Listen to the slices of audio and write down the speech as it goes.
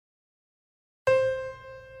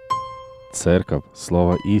Церковь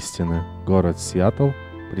 «Слово истины», город Сиэтл,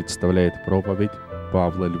 представляет проповедь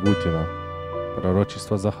Павла Львутина.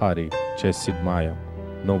 Пророчество Захарии, часть 7.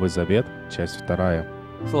 Новый завет, часть 2.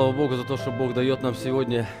 Слава Богу за то, что Бог дает нам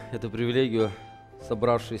сегодня эту привилегию,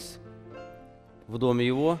 собравшись в доме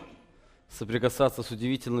Его, соприкасаться с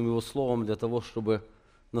удивительным Его Словом для того, чтобы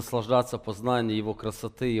наслаждаться познанием Его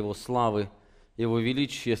красоты, Его славы, Его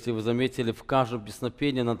величия. Если вы заметили, в каждом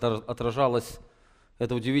песнопении отражалась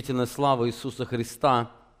эта удивительная слава Иисуса Христа.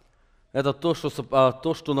 Это то,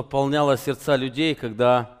 что наполняло сердца людей,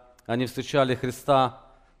 когда они встречали Христа,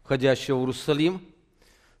 входящего в Иерусалим.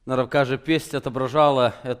 Наверное, каждая песня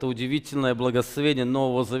отображала это удивительное благословение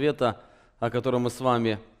Нового Завета, о котором мы с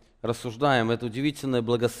вами рассуждаем. Это удивительное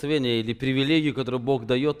благословение или привилегию, которую Бог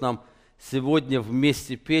дает нам сегодня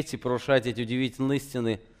вместе петь и провозглашать эти удивительные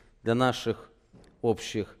истины для наших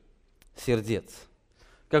общих сердец.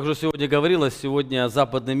 Как уже сегодня говорилось, сегодня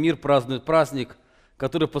западный мир празднует праздник,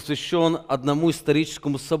 который посвящен одному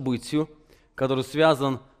историческому событию, который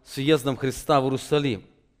связан с въездом Христа в Иерусалим.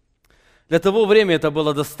 Для того времени это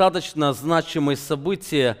было достаточно значимое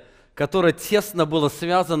событие, которое тесно было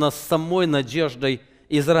связано с самой надеждой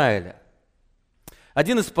Израиля.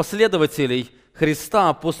 Один из последователей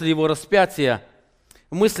Христа после его распятия,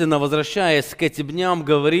 мысленно возвращаясь к этим дням,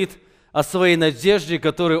 говорит о своей надежде,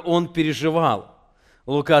 которую он переживал.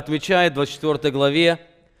 Лука отмечает в 24 главе,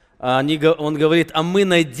 он говорит: «А мы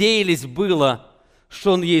надеялись было,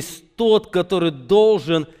 что Он есть тот, который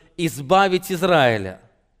должен избавить Израиля.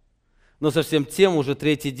 Но совсем тем уже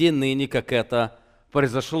третий день ныне, как это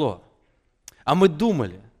произошло». А мы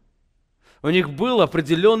думали. У них было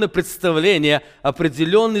определенное представление,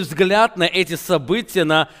 определенный взгляд на эти события,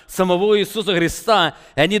 на самого Иисуса Христа.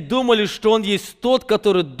 И они думали, что Он есть тот,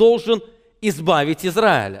 который должен избавить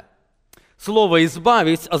Израиля. Слово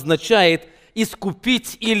 «избавить» означает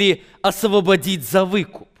искупить или освободить за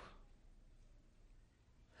выкуп.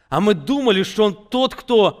 А мы думали, что Он тот,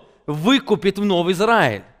 кто выкупит вновь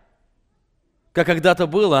Израиль. Как когда-то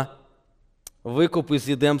было выкуп из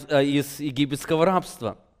египетского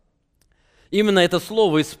рабства. Именно это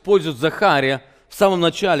слово использует Захария в самом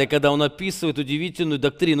начале, когда он описывает удивительную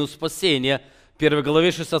доктрину спасения. В 1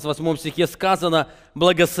 главе 68 стихе сказано: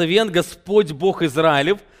 «Благословен Господь Бог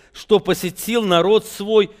Израилев, что посетил народ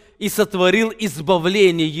свой и сотворил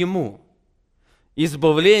избавление ему».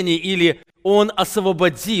 Избавление, или Он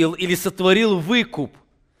освободил, или сотворил выкуп,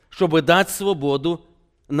 чтобы дать свободу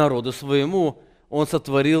народу своему. Он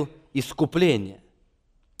сотворил искупление.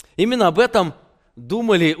 Именно об этом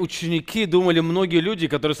думали ученики, думали многие люди,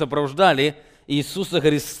 которые сопровождали Иисуса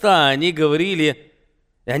Христа. Они говорили,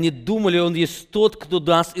 и они думали, Он есть тот, кто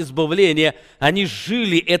даст избавление. Они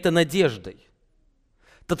жили этой надеждой.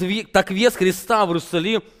 Так въезд Христа в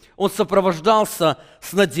Иерусалим, он сопровождался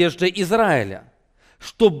с надеждой Израиля,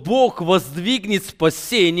 что Бог воздвигнет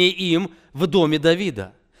спасение им в доме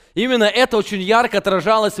Давида. Именно это очень ярко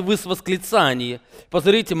отражалось в их восклицании.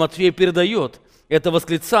 Посмотрите, Матфей передает это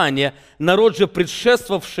восклицание. Народ же,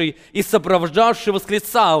 предшествовавший и сопровождавший,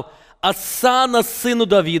 восклицал: «Осанна сыну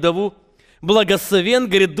Давидову, благословен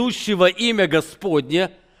грядущий во имя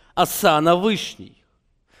Господне, осанна вышний».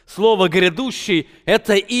 Слово «грядущий» –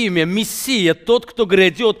 это имя, Мессия, тот, кто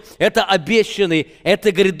грядет, это обещанный,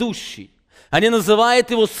 это грядущий. Они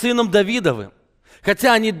называют его сыном Давидовым.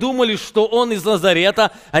 Хотя они думали, что он из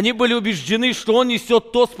Назарета, они были убеждены, что он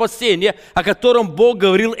несет то спасение, о котором Бог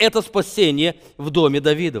говорил, это спасение в доме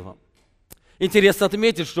Давидовом. Интересно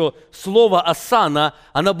отметить, что слово «осанна»,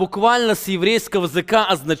 оно буквально с еврейского языка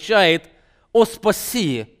означает «о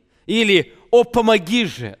спаси» или «о помоги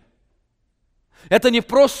же». Это не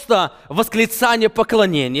просто восклицание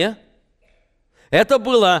поклонения, это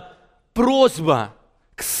была просьба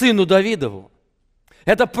к сыну Давидову.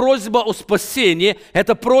 Это просьба о спасении,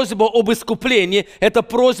 это просьба об искуплении, это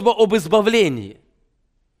просьба об избавлении.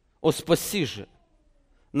 «О спаси же».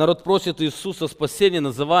 Народ просит Иисуса спасения,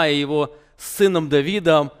 называя Его сыном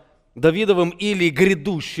Давидовым или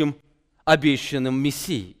грядущим обещанным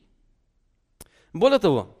Мессией. Более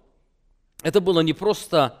того, это было не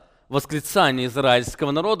просто восклицание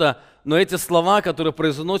израильского народа, но эти слова, которые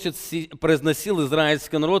произносил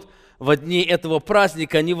израильский народ во дни этого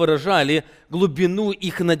праздника, они выражали глубину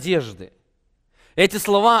их надежды. Эти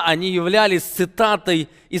слова, они являлись цитатой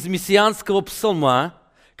из мессианского псалма,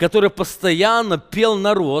 который постоянно пел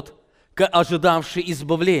народ, ожидавший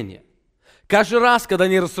избавления. Каждый раз, когда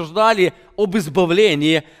они рассуждали об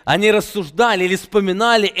избавлении, они рассуждали или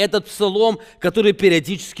вспоминали этот псалом, который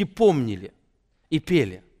периодически помнили и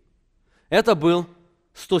пели. Это был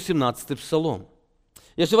 117-й псалом.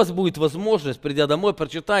 Если у вас будет возможность, придя домой,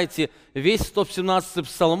 прочитайте весь 117-й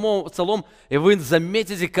псалом, и вы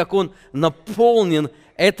заметите, как он наполнен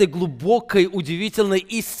этой глубокой, удивительной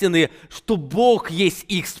истиной, что Бог есть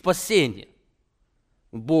их спасение,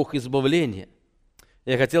 Бог избавления.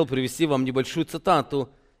 Я хотел привести вам небольшую цитату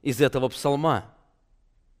из этого псалма.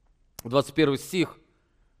 21 стих.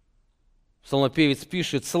 Псалмопевец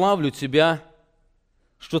пишет: «Славлю Тебя,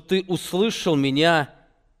 что Ты услышал меня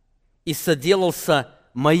и соделался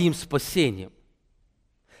моим спасением.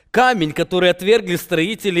 Камень, который отвергли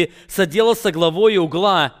строители, соделался главой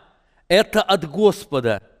угла. Это от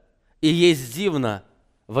Господа, и есть дивно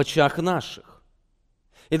в очах наших».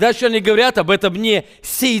 И дальше они говорят об этом дне: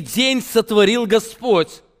 «Сей день сотворил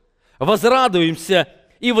Господь, возрадуемся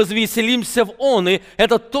и возвеселимся в он». И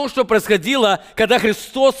это то, что происходило, когда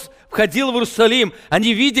Христос входил в Иерусалим.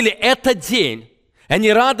 Они видели этот день.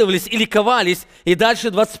 Они радовались и ликовались. И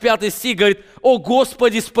дальше 25 стих говорит: «О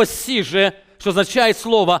Господи, спаси же», что означает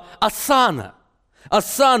слово «Осанна».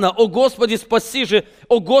 «Осанна, о Господи, спаси же,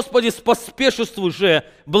 о Господи, поспешествуй же,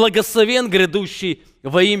 благословен грядущий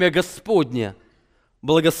во имя Господне.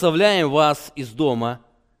 Благословляем вас из дома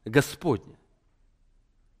Господня».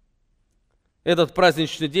 Этот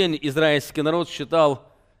праздничный день израильский народ считал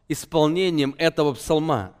исполнением этого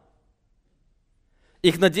псалма.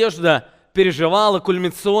 Их надежда переживала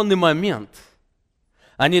кульминационный момент.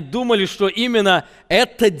 Они думали, что именно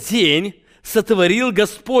этот день сотворил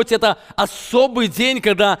Господь. Это особый день,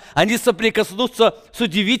 когда они соприкоснутся с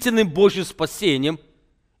удивительным Божьим спасением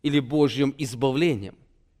или Божьим избавлением.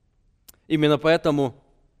 Именно поэтому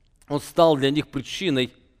он стал для них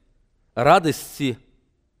причиной радости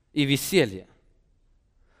и веселья.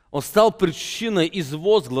 Он стал причиной из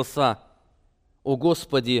возгласа: «О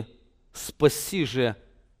Господи, спаси же»,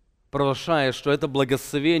 провозглашая, что это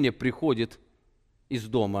благословение приходит из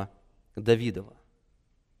дома Давидова.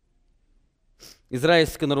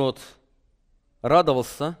 Израильский народ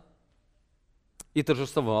радовался и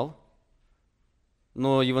торжествовал,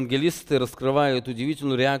 но евангелисты раскрывают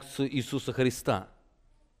удивительную реакцию Иисуса Христа.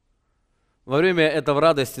 Во время этого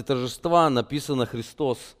радости и торжества написано: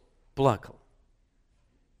 Христос плакал.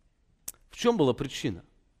 В чем была причина?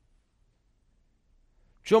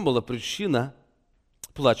 В чем была причина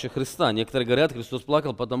плача Христа? Некоторые говорят, Христос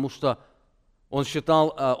плакал, потому что он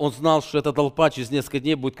знал, что эта толпа через несколько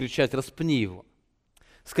дней будет кричать: «Распни его».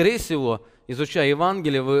 Скорее всего, изучая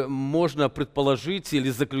Евангелие, можно предположить или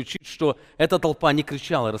заключить, что эта толпа не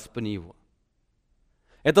кричала: «Распни его».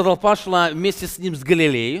 Эта толпа шла вместе с ним с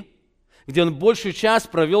Галилеи, где он большую часть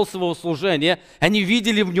провел своего служения. Они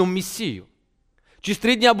видели в нем Мессию. Через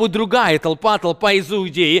 3 дня будет другая толпа из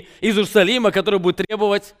Иудеи, из Иерусалима, которая будет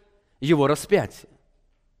требовать его распятия.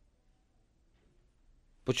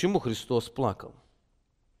 Почему Христос плакал?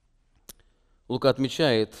 Лука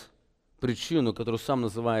отмечает причину, которую сам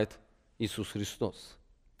называет Иисус Христос.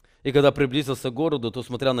 «И когда приблизился к городу, то,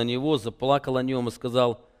 смотря на него, заплакал о нем и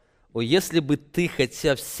сказал: «О, если бы ты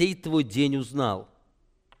хотя всей твой день узнал,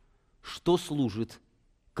 что служит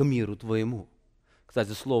к миру твоему».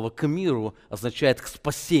 Кстати, слово «к миру» означает к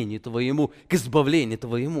спасению твоему, к избавлению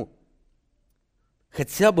твоему.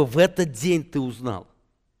 Хотя бы в этот день ты узнал,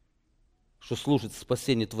 что служит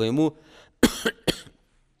спасению твоему,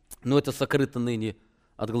 но это сокрыто ныне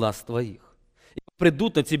от глаз твоих. И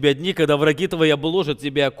придут на тебя дни, когда враги твои обложат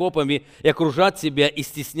тебя окопами и окружат тебя, и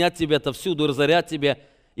стеснят тебя отовсюду, и разорят тебя,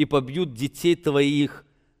 и побьют детей твоих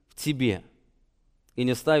в тебе, и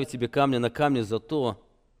не ставят тебе камня на камне за то,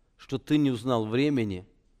 что ты не узнал времени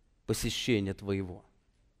посещения твоего».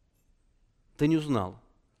 Ты не узнал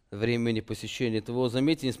времени посещения твоего.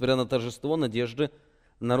 Заметьте, несмотря на торжество, надежды,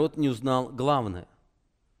 народ не узнал главное.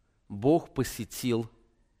 Бог посетил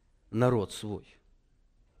народ свой.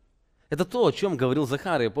 Это то, о чем говорил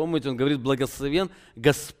Захария. Помните, он говорит: «Благословен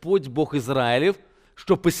Господь Бог Израилев,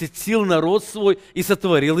 что посетил народ свой и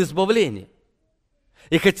сотворил избавление».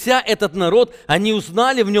 И хотя этот народ, они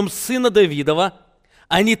узнали в нем сына Давидова,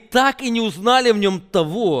 они так и не узнали в нем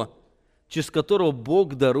того, через которого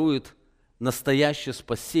Бог дарует настоящее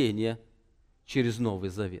спасение через Новый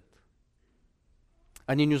Завет.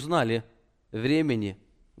 Они не узнали времени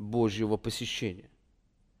Божьего посещения.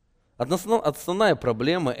 Основная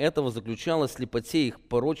проблема этого заключалась в слепоте их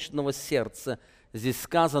порочного сердца. Здесь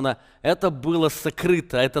сказано: это было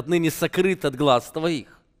сокрыто, это ныне сокрыто от глаз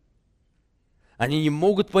твоих. Они не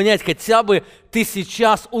могут понять, хотя бы ты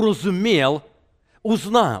сейчас уразумел,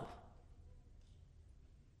 узнал,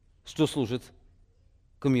 что служит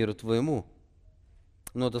к миру твоему,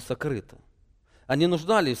 но это сокрыто. Они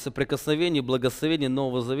нуждались в соприкосновении, благословении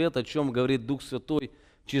Нового Завета, о чем говорит Дух Святой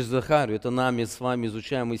через Захарию. Это нами с вами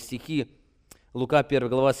изучаемые стихи. Лука 1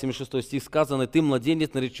 глава 76 стих сказано: «Ты,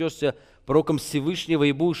 младенец, наречешься пророком Всевышнего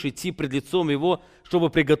и будешь идти пред лицом Его, чтобы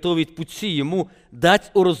приготовить пути Ему,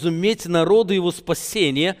 дать уразуметь народу Его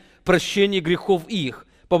спасение, прощение грехов их,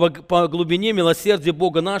 по глубине милосердия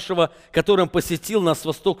Бога нашего, которым посетил нас с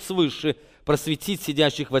восток свыше, просветить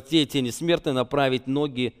сидящих во тьме тени смертной, направить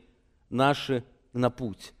ноги наши на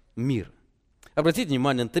путь мира». Обратите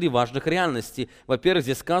внимание на 3 важных реальности. Во-первых,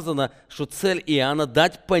 здесь сказано, что цель Иоанна –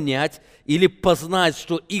 дать понять или познать,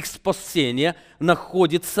 что их спасение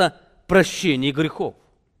находится в прощении грехов.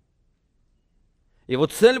 Его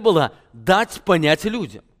цель была дать понять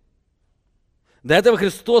людям. До этого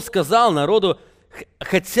Христос сказал народу: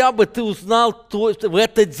 хотя бы ты узнал в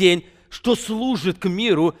этот день, что служит к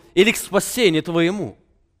миру или к спасению твоему.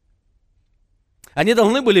 Они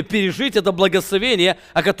должны были пережить это благословение,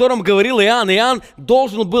 о котором говорил Иоанн. Иоанн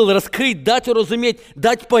должен был раскрыть, дать уразуметь,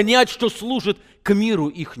 дать понять, что служит к миру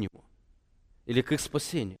ихнему или к их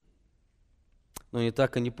спасению. Но они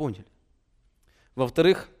так и не поняли.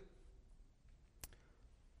 Во-вторых,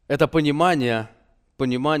 это понимание,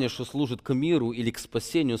 что служит к миру или к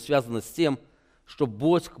спасению, связано с тем, что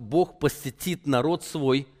Бог посетит народ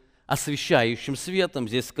свой освещающим светом.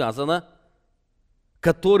 Здесь сказано,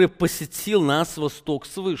 который посетил нас с восток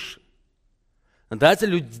свыше. Дать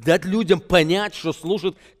людям понять, что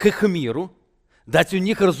служит к их миру, дать у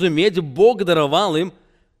них разуметь, Бог даровал им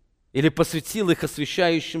или посвятил их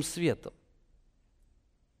освещающим светом.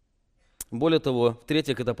 Более того,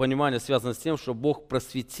 в-третьих, это понимание связано с тем, что Бог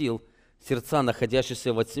просветил сердца,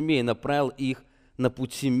 находящиеся во тьме, и направил их на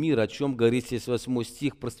пути мира, о чем говорит здесь 8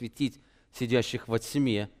 стих: просветить сидящих во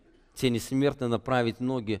тьме, тени смертной, направить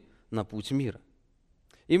ноги на путь мира.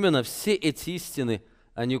 Именно все эти истины,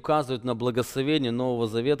 они указывают на благословение Нового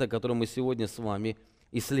Завета, который мы сегодня с вами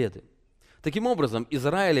исследуем. Таким образом,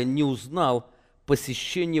 Израиль не узнал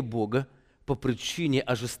посещение Бога по причине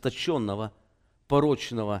ожесточенного,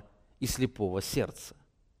 порочного и слепого сердца.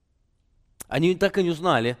 Они так и не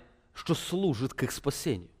узнали, что служит к их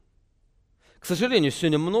спасению. К сожалению,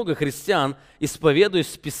 сегодня много христиан, исповедуя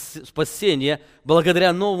спасение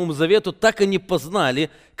благодаря Новому Завету, так и не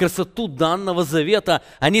познали красоту данного завета.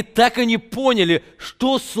 Они так и не поняли,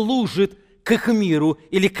 что служит к их миру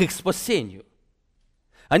или к их спасению.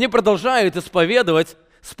 Они продолжают исповедовать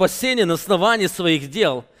спасение на основании своих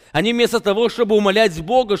дел. Они вместо того, чтобы умолять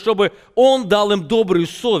Бога, чтобы Он дал им добрую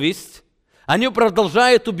совесть, они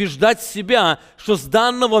продолжают убеждать себя, что с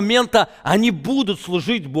данного момента они будут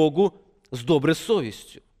служить Богу с доброй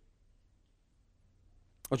совестью.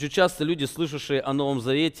 Очень часто люди, слышавшие о Новом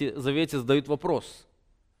Завете, задают вопрос: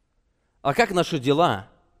 а как наши дела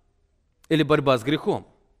или борьба с грехом?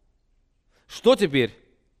 Что теперь?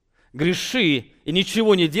 Греши и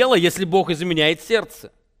ничего не делай, если Бог изменяет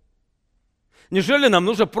сердце. Неужели нам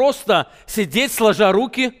нужно просто сидеть, сложа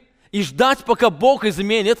руки, и ждать, пока Бог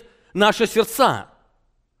изменит наши сердца?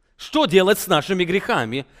 Что делать с нашими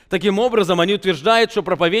грехами? Таким образом, они утверждают, что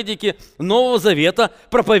проповедники Нового Завета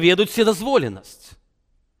проповедуют вседозволенность.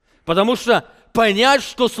 Потому что понять,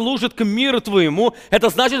 что служит к миру твоему, это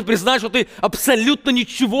значит признать, что ты абсолютно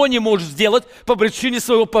ничего не можешь сделать по причине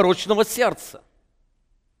своего порочного сердца.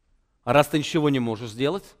 А раз ты ничего не можешь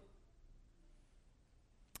сделать,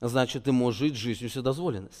 значит, ты можешь жить жизнью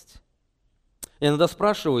вседозволенности. Я иногда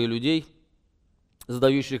спрашиваю людей,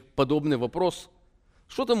 задающих подобный вопрос: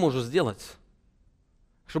 что ты можешь сделать,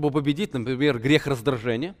 чтобы победить, например, грех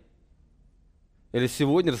раздражения или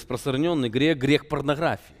сегодня распространенный грех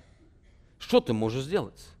порнографии? Что ты можешь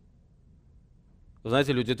сделать? Вы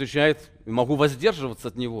знаете, люди отвечают: могу воздерживаться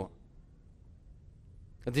от него.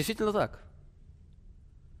 Это действительно так.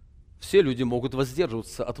 Все люди могут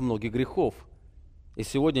воздерживаться от многих грехов. И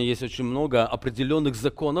сегодня есть очень много определенных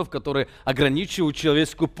законов, которые ограничивают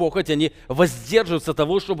человеческую похоть, они воздерживаются от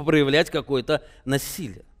того, чтобы проявлять какое-то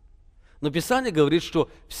насилие. Но Писание говорит, что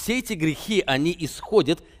все эти грехи, они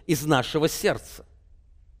исходят из нашего сердца.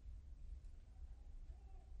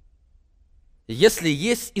 Если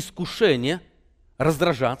есть искушение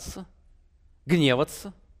раздражаться,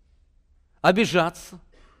 гневаться, обижаться,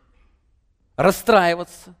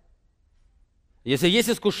 расстраиваться, если есть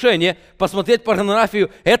искушение посмотреть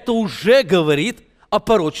порнографию, это уже говорит о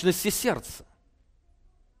порочности сердца.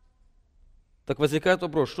 Так возникает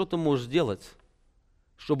вопрос: что ты можешь сделать,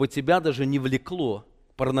 чтобы тебя даже не влекло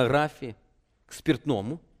к порнографии, к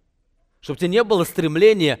спиртному, чтобы у тебя не было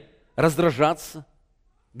стремления раздражаться,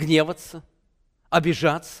 гневаться,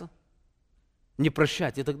 обижаться, не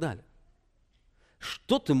прощать и так далее?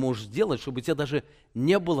 Что ты можешь сделать, чтобы у тебя даже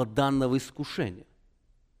не было данного искушения?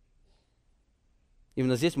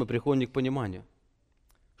 Именно здесь мы приходим к пониманию,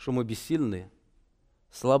 что мы бессильны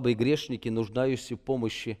слабые грешники, нуждающиеся в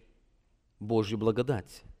помощи Божьей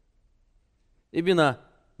благодати. Именно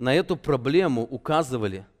на эту проблему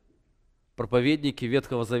указывали проповедники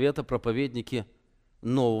Ветхого Завета, проповедники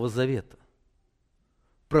Нового Завета.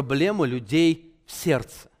 Проблема людей в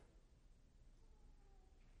сердце.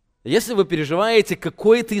 Если вы переживаете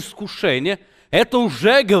какое-то искушение, это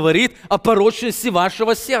уже говорит о порочности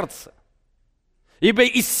вашего сердца. Ибо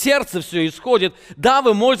из сердца все исходит. Да,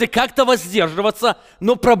 вы можете как-то воздерживаться,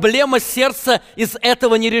 но проблема сердца из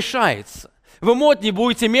этого не решается. Вы, может, не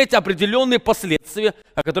будете иметь определенные последствия,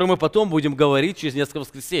 о которых мы потом будем говорить через несколько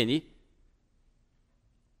воскресений.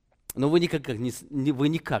 Но вы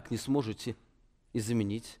никак не сможете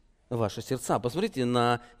изменить ваши сердца. Посмотрите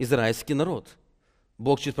на израильский народ.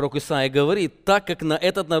 Бог через пророка Исаия говорит: «Так как на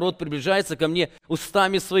этот народ приближается ко мне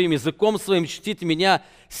устами своим, языком своим чтит меня,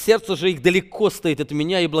 сердце же их далеко стоит от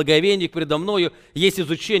меня, и благовение их предо мною есть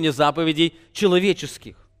изучение заповедей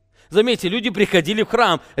человеческих». Заметьте, люди приходили в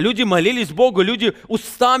храм, люди молились Богу, люди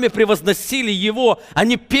устами превозносили Его,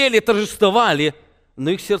 они пели, торжествовали, но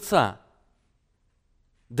их сердца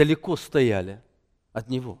далеко стояли от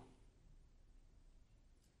Него.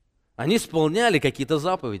 Они исполняли какие-то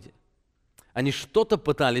заповеди. Они что-то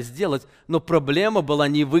пытались сделать, но проблема была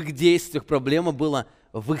не в их действиях, проблема была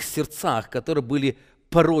в их сердцах, которые были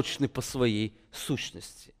порочны по своей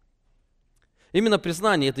сущности. Именно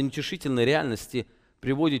признание этой неутешительной реальности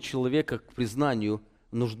приводит человека к признанию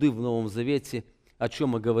нужды в Новом Завете, о чем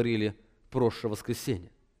мы говорили в прошлое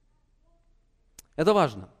воскресенье. Это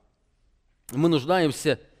важно. Мы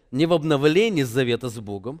нуждаемся не в обновлении завета с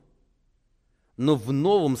Богом, но в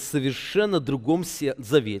новом, совершенно другом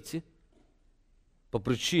завете, по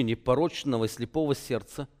причине порочного и слепого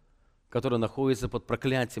сердца, которое находится под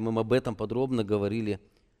проклятием. Мы об этом подробно говорили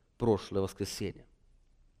в прошлое воскресенье.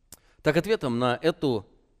 Так, ответом на эту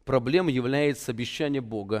проблему является обещание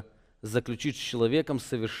Бога заключить с человеком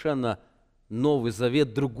совершенно новый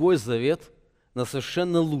завет, другой завет на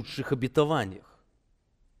совершенно лучших обетованиях.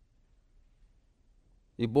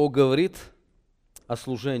 И Бог говорит о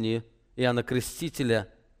служении Иоанна Крестителя: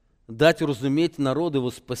 дать уразуметь народу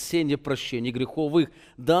его спасение, прощение грехов их.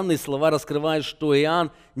 Данные слова раскрывают, что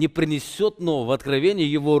Иоанн не принесет нового откровения.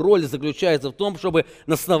 Его роль заключается в том, чтобы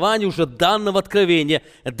на основании уже данного откровения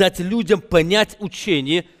дать людям понять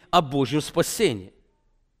учение о Божьем спасении.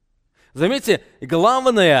 Заметьте,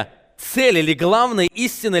 главная цель или главная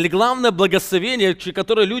истина, или главное благословение,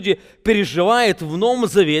 которое люди переживают в Новом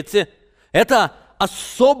Завете, это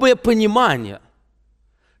особое понимание,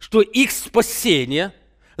 что их спасение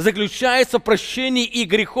заключается в прощении их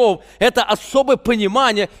грехов. Это особое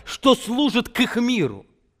понимание, что служит к их миру,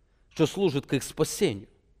 что служит к их спасению.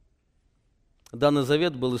 Данный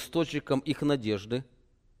завет был источником их надежды,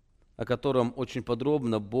 о котором очень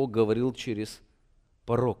подробно Бог говорил через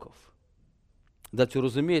пророков. Дайте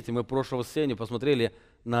уразуметь, мы в прошлом воскресенье посмотрели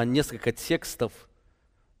на несколько текстов,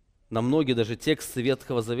 на многие даже тексты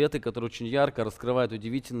Ветхого Завета, которые очень ярко раскрывают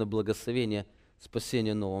удивительное благословение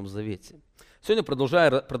спасения в Новом Завете. Сегодня,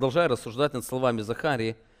 продолжая рассуждать над словами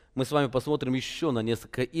Захарии, мы с вами посмотрим еще на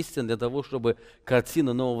несколько истин для того, чтобы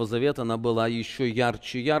картина Нового Завета она была еще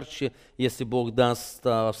ярче и ярче. Если Бог даст,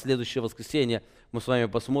 в следующее воскресенье мы с вами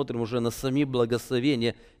посмотрим уже на сами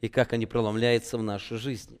благословения и как они преломляются в нашей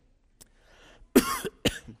жизни.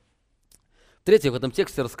 В-третьих, в этом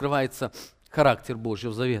тексте раскрывается характер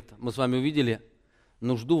Божьего Завета. Мы с вами увидели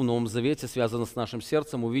нужду в Новом Завете, связанную с нашим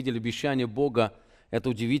сердцем, увидели обещание Бога. Это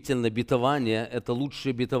удивительное обетование, это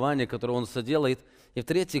лучшее обетование, которое Он соделает. И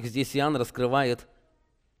в-третьих, здесь Иоанн раскрывает,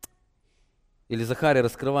 или Захария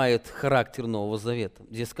раскрывает характер Нового Завета.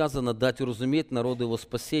 Здесь сказано: дать уразуметь народу его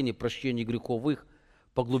спасение, прощение грехов их,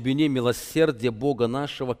 по глубине милосердия Бога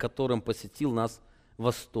нашего, которым посетил нас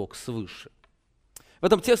восток свыше. В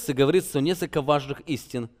этом тексте говорится о несколько важных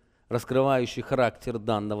истин, раскрывающих характер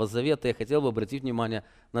данного завета. Я хотел бы обратить внимание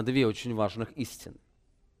на две очень важных истины.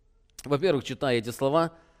 Во-первых, читая эти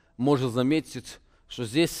слова, можно заметить, что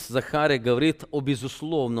здесь Захария говорит о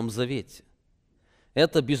безусловном завете.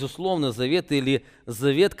 Это безусловный завет или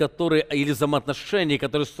завет, или взаимоотношения,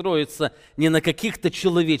 которые строятся не на каких-то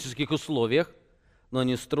человеческих условиях, но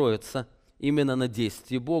они строятся именно на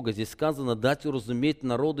действии Бога. Здесь сказано: дать уразуметь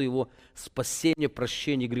народу его спасение,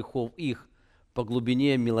 прощение грехов их по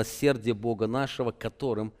глубине милосердия Бога нашего,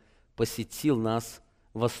 которым посетил нас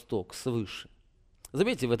восток свыше.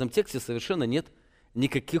 Заметьте, в этом тексте совершенно нет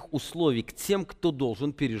никаких условий к тем, кто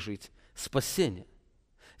должен пережить спасение.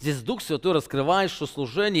 Здесь Дух Святой раскрывает, что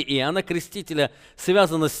служение Иоанна Крестителя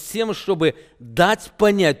связано с тем, чтобы дать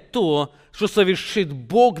понять то, что совершит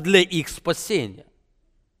Бог для их спасения.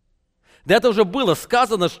 Да это уже было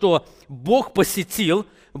сказано, что Бог посетил,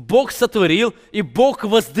 Бог сотворил, и Бог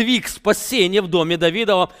воздвиг спасение в доме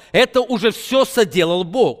Давидовом. Это уже все соделал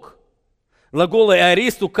Бог. Глаголы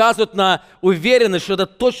 «арист» указывают на уверенность, что это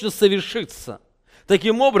точно совершится.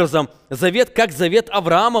 Таким образом, завет, как завет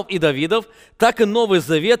Авраамов и Давидов, так и Новый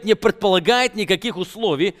Завет не предполагает никаких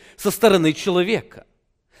условий со стороны человека.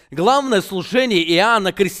 Главное служение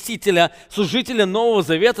Иоанна Крестителя, служителя Нового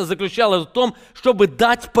Завета, заключалось в том, чтобы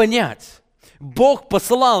дать понять. Бог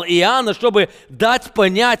послал Иоанна, чтобы дать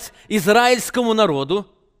понять израильскому народу,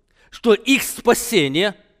 что их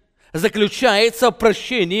спасение заключается в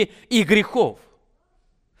прощении их грехов.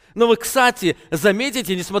 Но вы, кстати,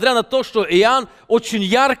 заметите, несмотря на то, что Иоанн очень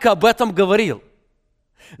ярко об этом говорил,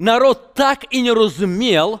 народ так и не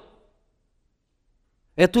разумел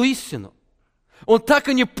эту истину. Он так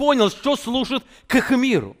и не понял, что служит к их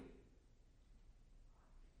миру.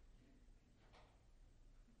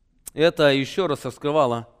 Это еще раз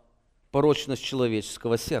раскрывало порочность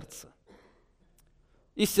человеческого сердца.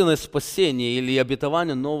 Истинное спасение или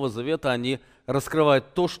обетование Нового Завета, они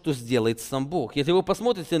раскрывают то, что сделает сам Бог. Если вы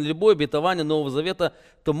посмотрите на любое обетование Нового Завета,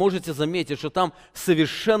 то можете заметить, что там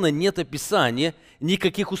совершенно нет описания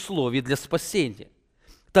никаких условий для спасения.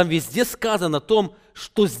 Там везде сказано о том,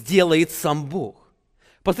 что сделает сам Бог.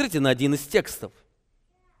 Посмотрите на один из текстов.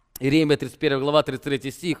 Иеремия 31 глава,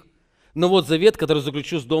 33 стих. «Но вот завет, который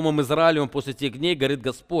заключу с домом Израилевым после тех дней, говорит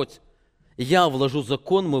Господь, я вложу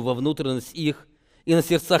закон мой во внутренность их, и на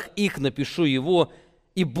сердцах их напишу его,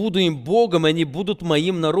 и буду им Богом, и они будут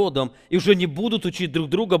моим народом, и уже не будут учить друг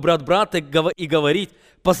друга, брат брата, и говорить,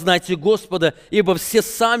 познайте Господа, ибо все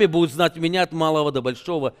сами будут знать меня от малого до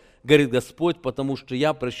большого, говорит Господь, потому что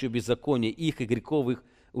я прощу беззаконие их и грехов их,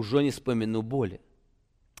 уже не вспомяну боли».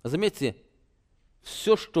 Заметьте,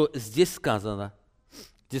 все, что здесь сказано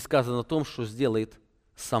о том, что сделает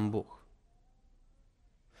сам Бог.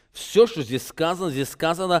 Все, что здесь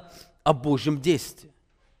сказано о Божьем действии.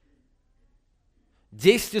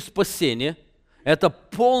 Действие спасения – это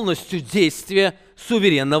полностью действие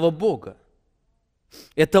суверенного Бога.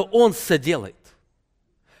 Это Он соделает.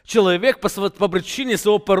 Человек по причине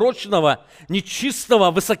своего порочного, нечистого,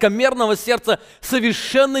 высокомерного сердца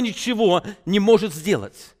совершенно ничего не может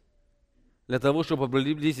сделать для того, чтобы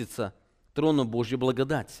приблизиться к трону Божьей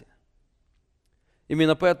благодати.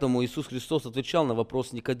 Именно поэтому Иисус Христос отвечал на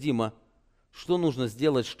вопрос Никодима, что нужно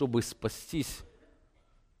сделать, чтобы спастись.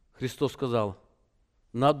 Христос сказал,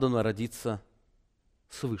 надо народиться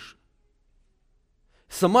свыше.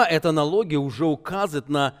 Сама эта аналогия уже указывает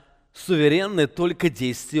на суверенное только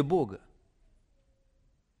действие Бога.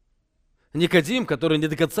 Никодим, который не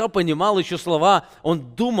до конца понимал еще слова,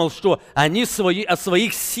 он думал, что они о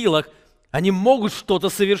своих силах, они могут что-то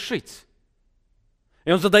совершить.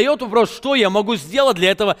 И он задает вопрос, что я могу сделать для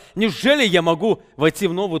этого? Неужели я могу войти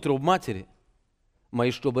в новую утробу матери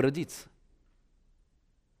моей, чтобы родиться?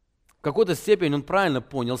 В какой-то степени он правильно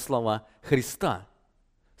понял слова Христа,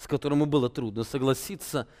 с которым было трудно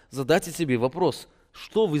согласиться. Задайте себе вопрос,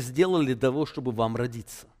 что вы сделали для того, чтобы вам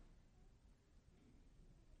родиться?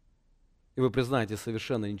 И вы признаете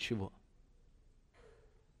совершенно ничего.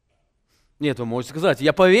 Нет, вы можете сказать,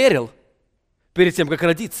 я поверил перед тем, как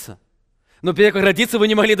родиться. Но перед тем, как родиться, вы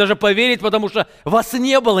не могли даже поверить, потому что вас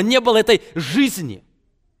не было этой жизни.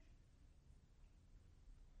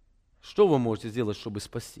 Что вы можете сделать, чтобы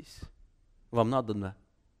спастись? Вам надо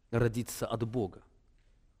родиться от Бога.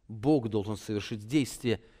 Бог должен совершить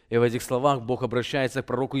действие. И в этих словах Бог обращается к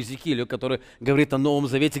пророку Иезекиилю, который говорит о Новом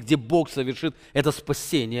Завете, где Бог совершит это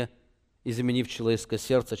спасение, изменив человеческое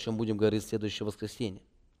сердце, о чем будем говорить в следующее воскресенье.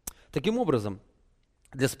 Таким образом,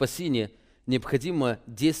 для спасения необходимо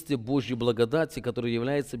действие Божьей благодати, которое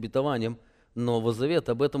является обетованием Нового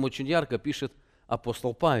Завета. Об этом очень ярко пишет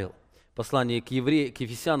апостол Павел. Послание к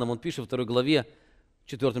Ефесянам он пишет в 2 главе,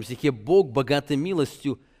 4 стихе, «Бог, богатый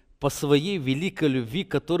милостью, по своей великой любви,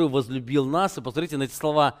 который возлюбил нас». И посмотрите на эти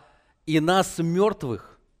слова. «И нас,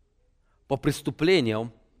 мертвых, по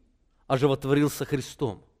преступлениям, оживотворился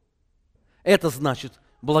Христом». Это значит,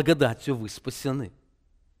 благодатью вы спасены.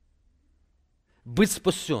 Быть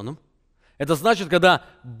спасенным – это значит, когда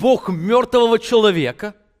Бог мертвого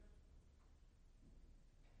человека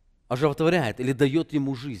оживотворяет или дает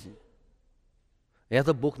ему жизнь.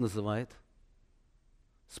 Это Бог называет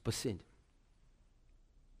спасением.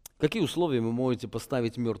 Какие условия вы можете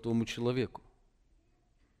поставить мертвому человеку?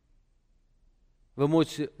 Вы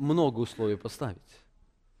можете много условий поставить.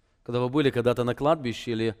 Когда вы были когда-то на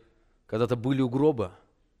кладбище или когда-то были у гроба,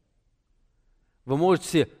 вы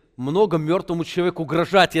можете много мертвому человеку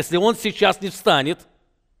угрожать, если он сейчас не встанет.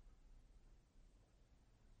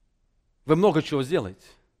 Вы много чего сделаете.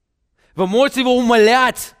 Вы можете его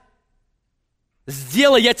умолять.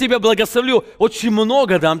 Сделай, я тебя благословлю, очень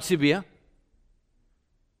много дам тебе.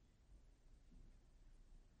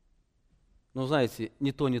 Но знаете,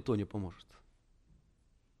 ни то не поможет.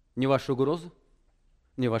 Ни ваши угрозы,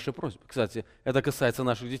 ни ваши просьбы. Кстати, это касается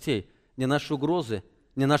наших детей. Ни наши угрозы,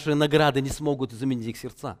 ни наши награды не смогут изменить их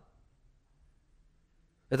сердца.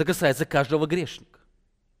 Это касается каждого грешника.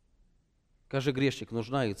 Каждый грешник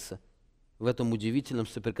нуждается в этом удивительном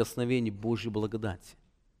соприкосновении Божьей благодати.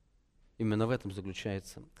 Именно в этом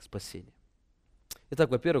заключается спасение. Итак,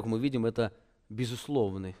 во-первых, мы видим, это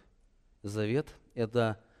безусловный завет.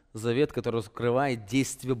 Это завет, который раскрывает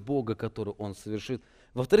действие Бога, которое Он совершит.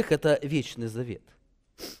 Во-вторых, это вечный завет.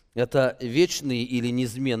 Это вечный или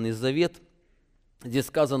неизменный завет, где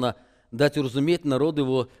сказано дать уразуметь народу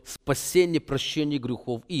его спасение, прощение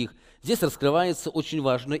грехов их. Здесь раскрывается очень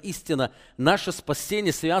важная истина. Наше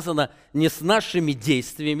спасение связано не с нашими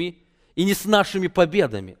действиями и не с нашими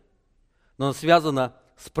победами, но оно связано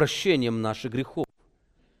с прощением наших грехов.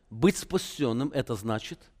 Быть спасенным – это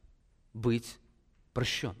значит быть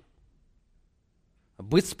прощенным.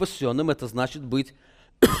 Быть спасенным – это значит быть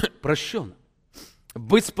прощенным.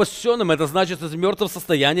 Быть спасенным – это значит из мертвого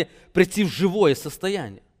состояния прийти в живое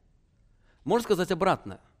состояние. Можно сказать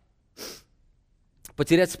обратное.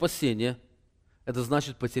 Потерять спасение – это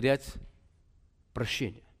значит потерять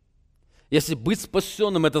прощение. Если быть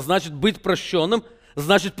спасенным – это значит быть прощенным,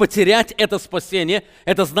 значит потерять это спасение –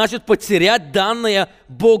 это значит потерять данное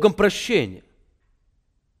Богом прощение.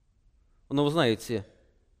 Но вы знаете,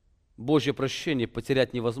 Божье прощение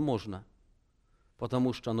потерять невозможно,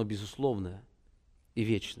 потому что оно безусловное и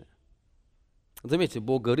вечное. Заметьте,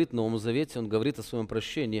 Бог говорит в Новом Завете, Он говорит о своем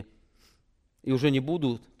прощении. И уже не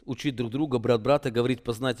будут учить друг друга, брат брата, говорить: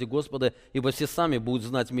 познайте Господа, ибо все сами будут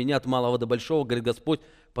знать меня от малого до большого, говорит Господь,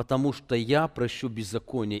 потому что я прощу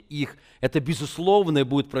беззаконие их. Это безусловное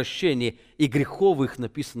будет прощение, и грехов их,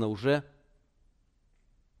 написано уже,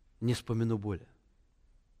 не вспомину более.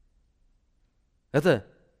 Это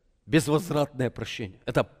безвозвратное прощение,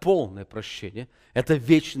 это полное прощение, это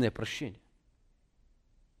вечное прощение.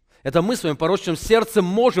 Это мы своим порочным сердцем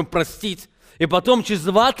можем простить, и потом через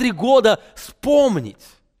 2-3 года вспомнить.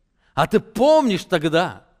 А ты помнишь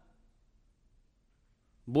тогда?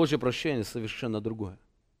 Божье прощение совершенно другое.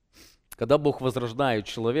 Когда Бог возрождает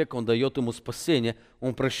человека, Он дает ему спасение,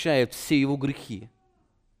 Он прощает все его грехи.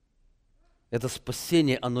 Это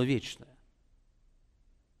спасение, оно вечное.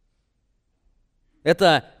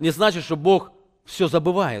 Это не значит, что Бог все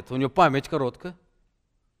забывает, у Него память короткая.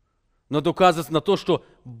 Но это указывает на то, что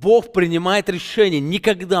Бог принимает решение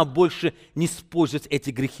никогда больше не использовать эти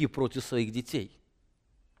грехи против своих детей.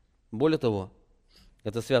 Более того,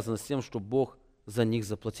 это связано с тем, что Бог за них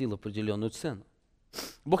заплатил определенную цену.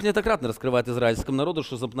 Бог неоднократно раскрывает израильскому народу,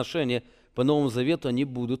 что взаимоотношения по Новому Завету они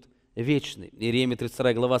будут вечны. Иеремия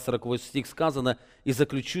 32 глава 40 стих сказано: «И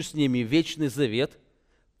заключу с ними вечный завет,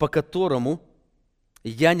 по которому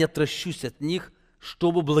я не отращусь от них,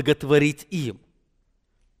 чтобы благотворить им».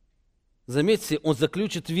 Заметьте, Он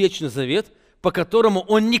заключит вечный завет, по которому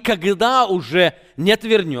Он никогда уже не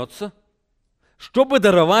отвернется, чтобы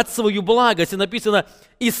даровать свою благость. И написано: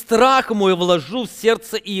 «И страх мой вложу в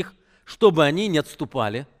сердце их, чтобы они не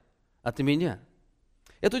отступали от меня».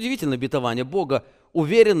 Это удивительное обетование Бога.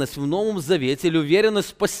 Уверенность в Новом Завете или уверенность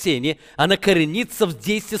в спасении, она коренится в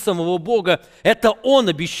действии самого Бога. Это Он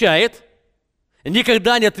обещает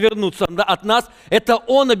никогда не отвернуться от нас. Это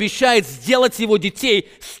Он обещает сделать Его детей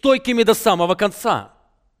стойкими до самого конца.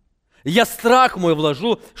 «Я страх мой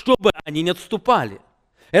вложу, чтобы они не отступали».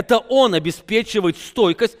 Это Он обеспечивает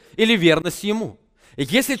стойкость или верность Ему.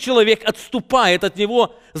 Если человек отступает от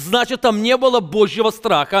Него, значит, там не было Божьего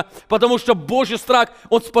страха, потому что Божий страх,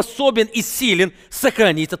 он способен и силен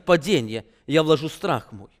сохранить от падения. «Я вложу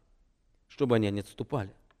страх мой, чтобы они не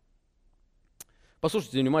отступали».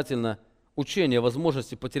 Послушайте внимательно. Учение о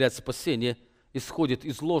возможности потерять спасение исходит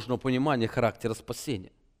из ложного понимания характера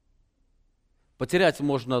спасения. Потерять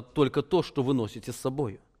можно только то, что вы носите с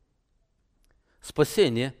собой.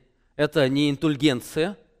 Спасение – это не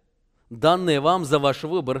индульгенция, данная вам за ваш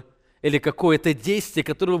выбор, или какое-то действие,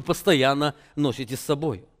 которое вы постоянно носите с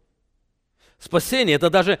собой. Спасение – это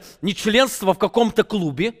даже не членство в каком-то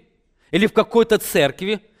клубе или в какой-то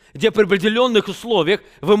церкви, где при определенных условиях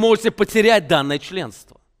вы можете потерять данное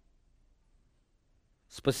членство.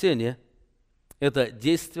 Спасение – это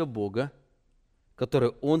действие Бога,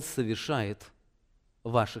 которое Он совершает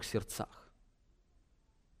в ваших сердцах.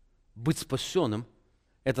 Быть спасенным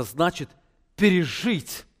 – это значит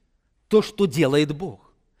пережить то, что делает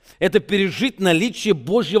Бог. Это пережить наличие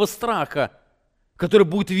Божьего страха, который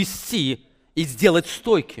будет вести и сделать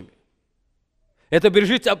стойкими. Это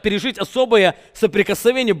пережить особое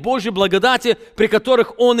соприкосновение Божьей благодати, при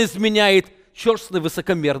которых Он изменяет черствые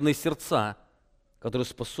высокомерные сердца, которые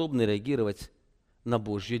способны реагировать на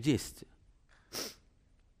Божье действие.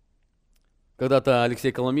 Когда-то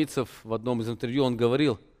Алексей Коломийцев в одном из интервью он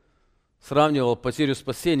говорил, сравнивал потерю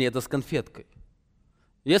спасения это с конфеткой.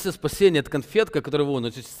 Если спасение – это конфетка, которую вы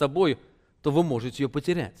носите с собой, то вы можете ее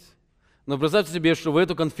потерять. Но представьте себе, что вы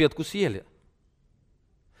эту конфетку съели.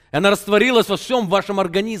 И она растворилась во всем вашем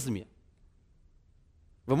организме.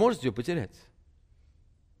 Вы можете ее потерять.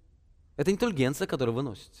 Это интеллигенция, которую вы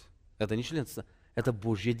носите. Это не членство, это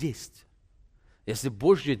Божье действие. Если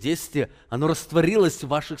Божье действие, оно растворилось в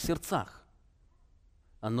ваших сердцах,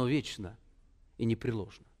 оно вечно и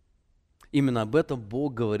непреложно. Именно об этом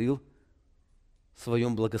Бог говорил в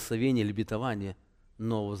своем благословении или обетовании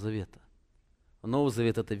Нового Завета. Новый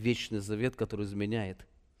Завет – это вечный завет, который изменяет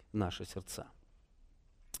наши сердца.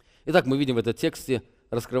 Итак, мы видим в этом тексте,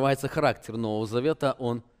 раскрывается характер Нового Завета,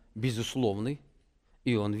 он безусловный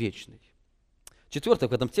и он вечный. Четвертое,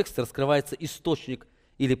 в этом тексте раскрывается источник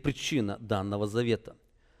или причина данного завета.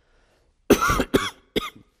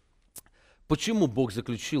 Почему Бог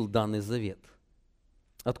заключил данный завет?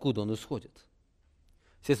 Откуда он исходит?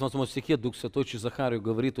 В 78 стихе Дух Святой через Захарию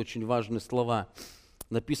говорит очень важные слова.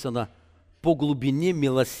 Написано «по глубине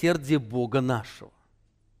милосердия Бога нашего».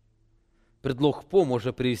 Предлог «по»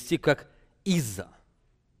 можно привести как «из-за».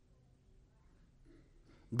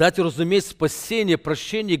 Дать разуметь спасение,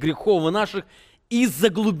 прощение грехов наших из-за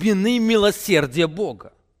глубины милосердия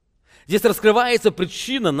Бога. Здесь раскрывается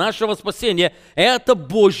причина нашего спасения. Это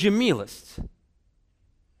Божья милость.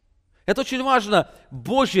 Это очень важно.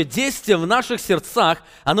 Божье действие в наших сердцах,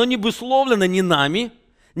 оно не обусловлено ни нами,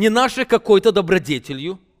 ни нашей какой-то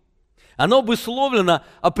добродетелью. Оно обусловлено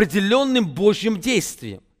определенным Божьим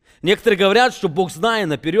действием. Некоторые говорят, что Бог, зная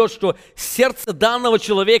наперед, что сердце данного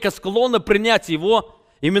человека склонно принять его,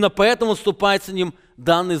 именно поэтому вступает с ним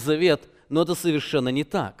данный завет. Но это совершенно не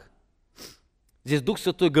так. Здесь Дух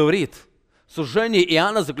Святой говорит, служение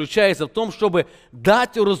Иоанна заключается в том, чтобы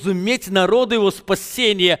дать уразуметь народу его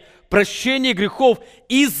спасение, прощение грехов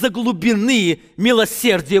из-за глубины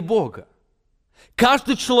милосердия Бога.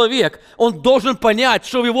 Каждый человек, он должен понять,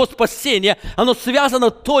 что его спасение, оно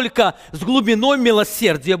связано только с глубиной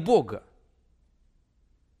милосердия Бога.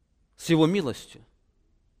 С Его милостью.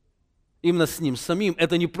 Именно с Ним самим.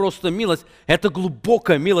 Это не просто милость, это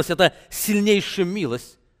глубокая милость, это сильнейшая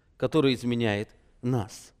милость, которая изменяет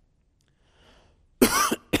нас.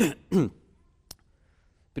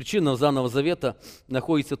 Причина Нового Завета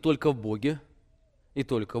находится только в Боге и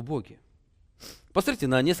только в Боге. Посмотрите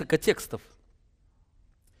на несколько текстов,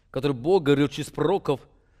 которые Бог говорил через пророков,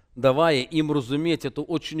 давая им разуметь эту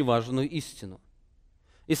очень важную истину.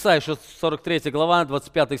 Исайя 43 глава,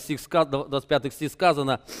 25 стих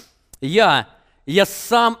сказано: «Я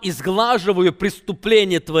сам изглаживаю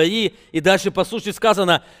преступления твои», и дальше послушайте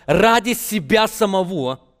сказано, «ради себя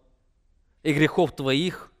самого и грехов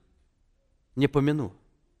твоих не помяну».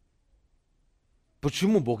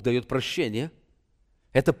 Почему Бог дает прощение?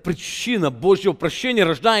 Это причина Божьего прощения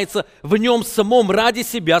рождается в Нем самом, ради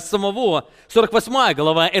себя самого. 48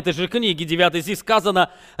 глава этой же книги, 9 стих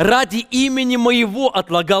сказано, «Ради имени моего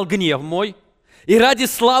отлагал гнев мой, и ради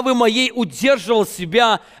славы моей удерживал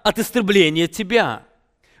себя от истребления тебя.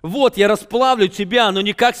 Вот я расплавлю тебя, но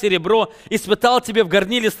не как серебро, испытал тебя в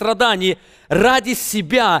горниле страданий. Ради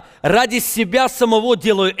себя самого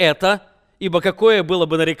делаю это, ибо какое было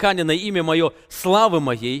бы нарекание на имя мое, славы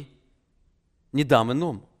моей не дам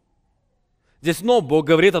иному». Здесь снова Бог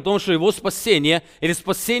говорит о том, что его спасение или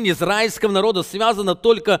спасение израильского народа связано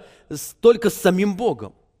только с самим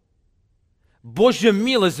Богом. Божья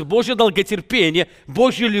милость, Божье долготерпение,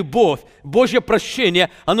 Божья любовь, Божье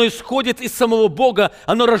прощение, оно исходит из самого Бога,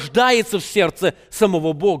 оно рождается в сердце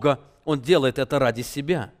самого Бога. Он делает это ради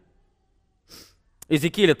себя.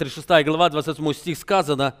 Иезекииля 36 глава, 28 стих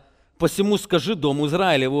сказано, «Посему скажи дому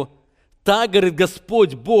Израилеву, так говорит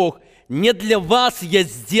Господь Бог, не для вас я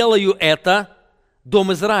сделаю это,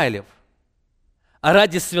 дом Израилев, а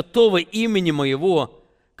ради святого имени моего,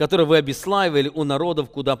 которое вы обеславили у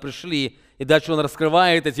народов, куда пришли». И дальше он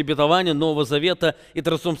раскрывает эти обетования Нового Завета, и в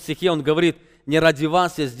 3 стихе он говорит, «Не ради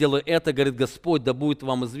вас я сделаю это, говорит Господь, да будет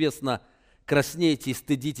вам известно, краснейте и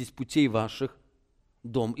стыдитесь путей ваших,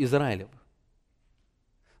 дом Израилев».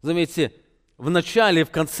 Заметьте, в начале и в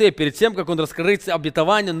конце, перед тем, как он раскрывает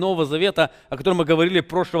обетование Нового Завета, о котором мы говорили в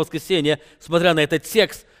прошлое воскресенье, смотря на этот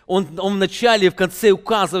текст, он в начале и в конце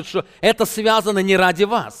указывает, что это связано не ради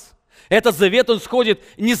вас. Этот завет, он сходит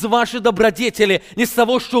не с вашей добродетели, не с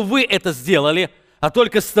того, что вы это сделали, а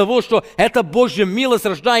только с того, что эта Божья милость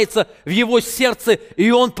рождается в его сердце,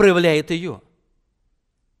 и он проявляет ее.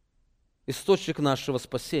 Источник нашего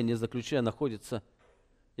спасения, заключая, находится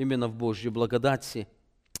именно в Божьей благодати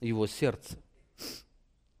его сердца.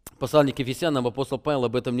 Посланник Ефесянам апостол Павел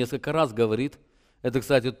об этом несколько раз говорит. Это,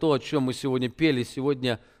 кстати, то, о чем мы сегодня пели,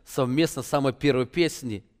 сегодня совместно, самой первой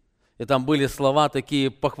песни. И там были слова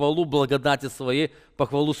такие: похвалу благодати своей,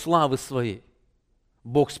 похвалу славы своей.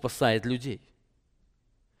 Бог спасает людей.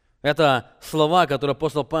 Это слова, которые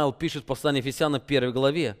апостол Павел пишет в послании Ефесянам в 1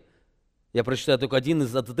 главе. Я прочитаю только один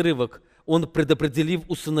из отрывок. Он, предопределив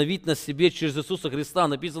усыновить на себе через Иисуса Христа,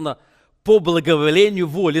 написано, по благоволению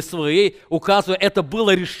воли своей, указывая, это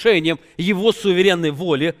было решением его суверенной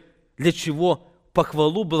воли, для чего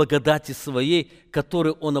похвалу благодати своей,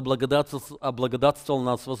 которой он облагодатствовал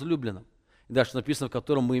нас возлюбленным. И дальше написано, в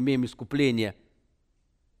котором мы имеем искупление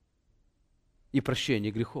и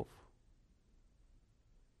прощение грехов.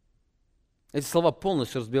 Эти слова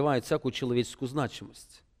полностью разбивают всякую человеческую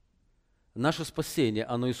значимость. Наше спасение,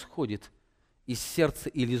 оно исходит из сердца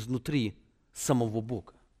или изнутри самого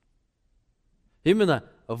Бога. Именно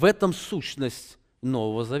в этом сущность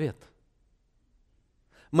Нового Завета.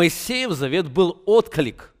 Моисеев завет был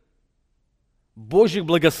отклик Божьих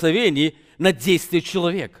благословений на действие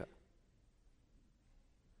человека.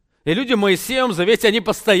 И люди в Моисеевом завете, они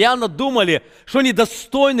постоянно думали, что они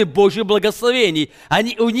достойны Божьих благословений.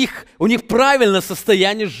 У них правильное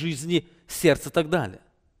состояние жизни, сердца и так далее.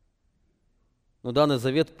 Но данный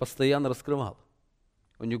завет постоянно раскрывал.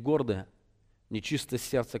 У них гордое, нечистое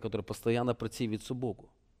сердце, которое постоянно противится Богу.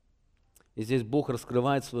 И здесь Бог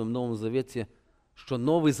раскрывает в своем Новом Завете, что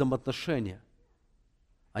новые взаимоотношения,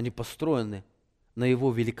 они построены на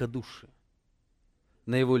Его великодушии,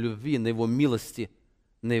 на Его любви, на Его милости,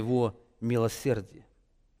 на Его милосердии.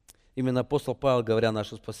 Именно апостол Павел, говоря о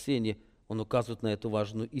нашем спасении, он указывает на эту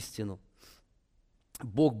важную истину.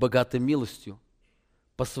 Бог, богатый милостью,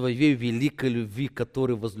 по своей великой любви,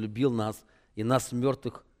 который возлюбил нас, и нас,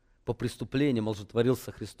 мертвых по преступлениям,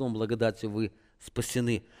 олжетворился Христом, благодатью вы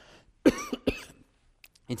спасены.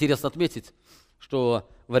 Интересно отметить, что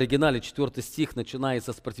в оригинале 4 стих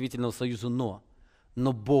начинается с противительного союза «но».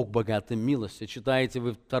 Но Бог богатый милостью. Читаете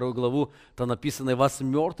вы 2 главу, там написано: «Вас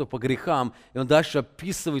мертвых по грехам». И он дальше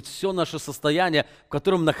описывает все наше состояние, в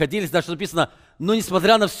котором находились. Дальше написано: «Но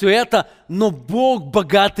несмотря на все это, но Бог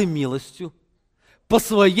богатый милостью, по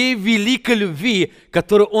своей великой любви,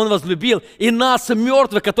 которую Он возлюбил, и нас,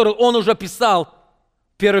 мертвых, которых Он уже описал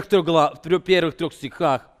в первых 3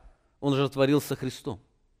 стихах, Он уже творился Христом».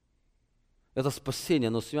 Это спасение,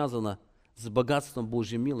 оно связано с богатством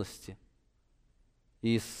Божьей милости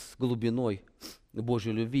и с глубиной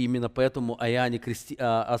Божьей любви. Именно поэтому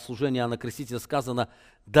о служении Иоанна Крестителя сказано: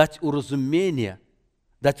 дать уразуметь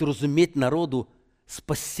народу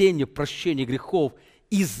спасение, прощение грехов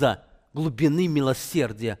из-за глубины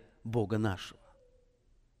милосердия Бога нашего.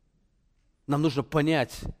 Нам нужно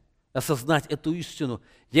понять, осознать эту истину.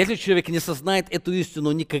 Если человек не осознает эту истину,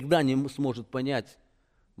 он никогда не сможет понять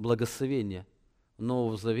благословение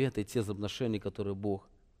Нового Завета и те взаимоотношения, которые Бог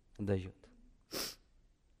дает.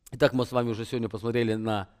 Итак, мы с вами уже сегодня посмотрели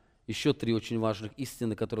на еще 3 очень важных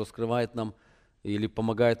истины, которые раскрывают нам или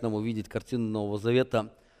помогают нам увидеть картину Нового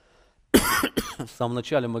Завета. В самом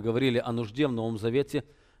начале мы говорили о нужде в Новом Завете.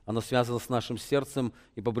 Оно связано с нашим сердцем,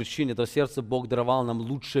 и по причине этого сердца Бог даровал нам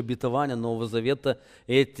лучшее обетование Нового Завета.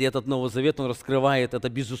 И этот Новый Завет, он раскрывает это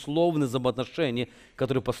безусловное взаимоотношение,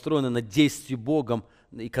 которое построено на действии Богом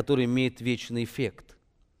и которое имеет вечный эффект.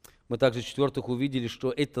 Мы также, в-четвертых, увидели,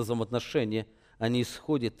 что это взаимоотношения, они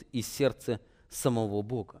исходят из сердца самого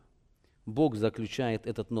Бога. Бог заключает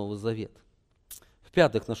этот Новый Завет.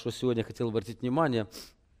 В-пятых, на что сегодня я хотел обратить внимание,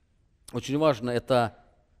 очень важно,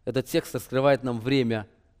 этот текст раскрывает нам время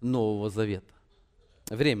Нового Завета.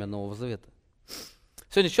 Время Нового Завета.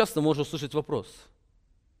 Сегодня часто можно услышать вопрос: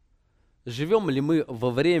 живем ли мы во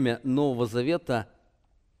время Нового Завета,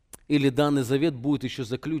 или данный завет будет еще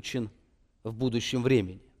заключен в будущем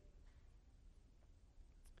времени?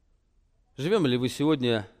 Живем ли вы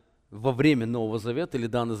сегодня во время Нового Завета, или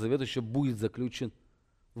данный завет еще будет заключен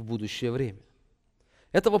в будущее время?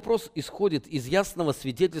 Этот вопрос исходит из ясного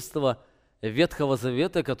свидетельства Ветхого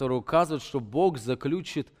Завета, который указывает, что Бог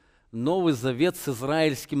заключит Новый Завет с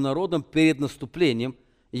израильским народом перед наступлением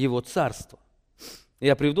Его Царства.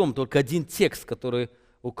 Я приведу вам только один текст, который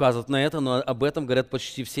указывает на это, но об этом говорят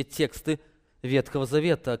почти все тексты Ветхого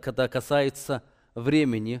Завета, когда касается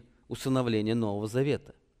времени усыновления Нового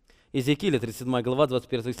Завета. Иезекииля, 37 глава,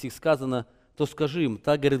 21 стих сказано: «То скажи им,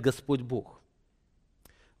 так говорит Господь Бог: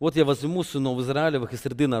 вот я возьму сынов Израилевых из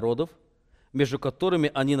среды народов, между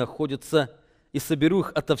которыми они находятся, и соберу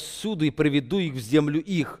их отовсюду, и приведу их в землю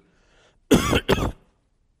их.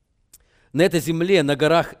 На этой земле, на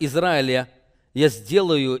горах Израиля, я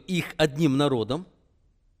сделаю их одним народом,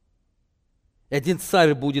 и один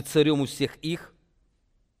царь будет царем у всех их,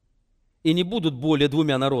 и не будут более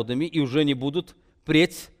двумя народами, и уже не будут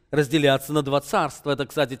впредь разделяться на два царства. Это,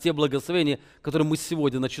 кстати, те благословения, которые мы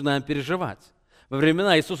сегодня начинаем переживать. Во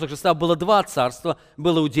времена Иисуса Христа было два царства,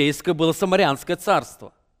 было иудейское, было самарянское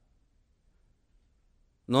царство.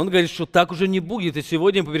 Но Он говорит, что так уже не будет, и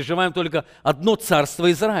сегодня мы переживаем только одно царство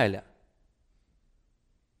Израиля.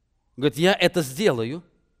 Говорит, я это сделаю,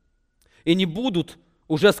 и не будут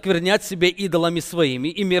уже осквернять себя идолами своими,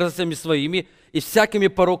 и мерзостями своими, и всякими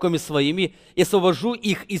пороками своими, и освобожу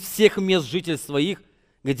их из всех мест жительства их,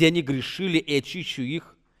 где они грешили, и очищу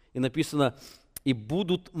их. И написано, и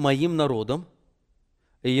будут моим народом,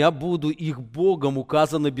 и я буду их Богом,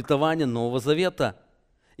 указано обетование Нового Завета.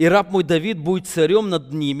 И раб мой Давид будет царем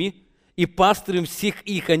над ними, и пастырем всех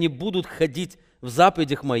их, они будут ходить в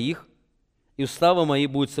заповедях моих, и уставы мои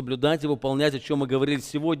будут соблюдать и выполнять, о чем мы говорили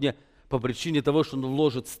сегодня, по причине того, что Он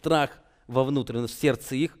вложит страх во внутренность, в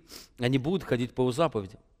сердце их, они будут ходить по его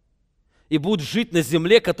заповедям. И будут жить на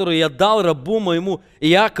земле, которую я дал рабу моему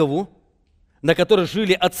Иакову, на которой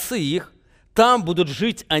жили отцы их. Там будут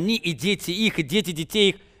жить они и дети их, и дети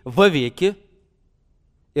детей их вовеки.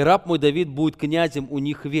 И раб мой Давид будет князем у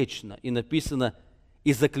них вечно. И написано,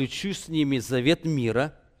 и заключу с ними завет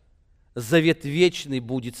мира, завет вечный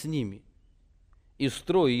будет с ними. И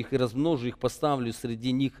устрою их, и размножу их, поставлю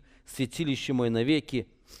среди них святилище мое навеки,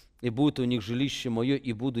 и будет у них жилище мое,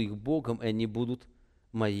 и буду их Богом, и они будут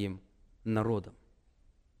моим народом.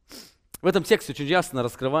 В этом тексте очень ясно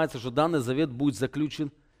раскрывается, что данный завет будет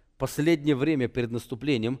заключен в последнее время перед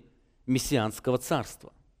наступлением Мессианского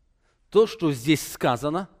царства. То, что здесь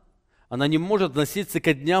сказано, оно не может относиться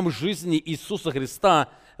к дням жизни Иисуса Христа.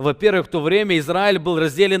 Во-первых, в то время Израиль был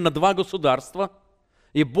разделен на два государства,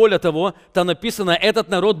 и более того, там написано, этот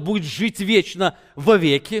народ будет жить вечно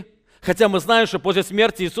вовеки. Хотя мы знаем, что после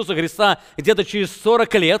смерти Иисуса Христа где-то через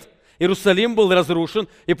 40 лет Иерусалим был разрушен,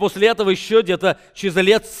 и после этого еще где-то через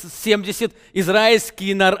лет 70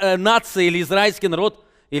 израильские нации или израильский народ,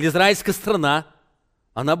 или израильская страна,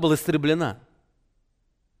 она была истреблена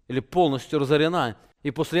или полностью разорена.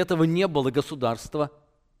 И после этого не было государства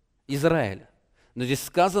Израиля. Но здесь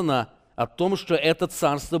сказано о том, что это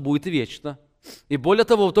царство будет вечно. И более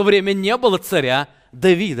того, в то время не было царя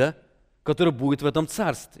Давида, который будет в этом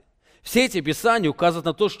царстве. Все эти писания указывают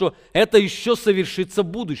на то, что это еще совершится в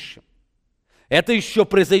будущем. Это еще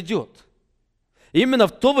произойдет. Именно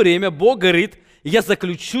в то время Бог говорит, я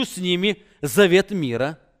заключу с ними завет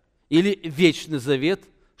мира, или вечный завет,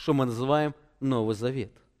 что мы называем Новый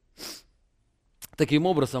Завет. Таким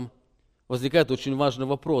образом, возникает очень важный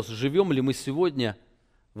вопрос, живем ли мы сегодня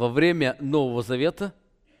во время Нового Завета,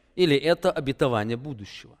 или это обетование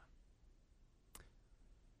будущего?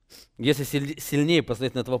 Если сильнее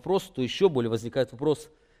посмотреть на этот вопрос, то еще более возникает вопрос,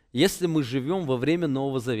 если мы живем во время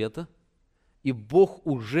Нового Завета, и Бог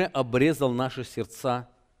уже обрезал наши сердца,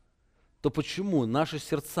 то почему наши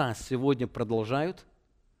сердца сегодня продолжают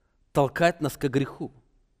толкать нас к греху?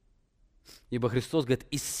 Ибо Христос говорит,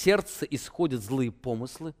 из сердца исходят злые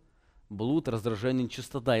помыслы, блуд, раздражение,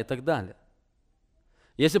 нечистота и так далее.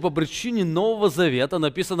 Если по причине Нового Завета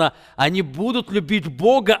написано, они будут любить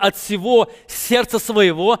Бога от всего сердца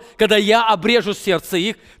своего, когда я обрежу сердце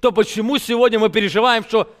их, то почему сегодня мы переживаем,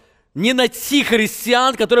 что не найти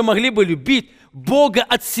христиан, которые могли бы любить Бога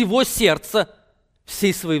от всего сердца,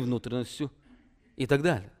 всей своей внутренностью и так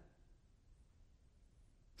далее?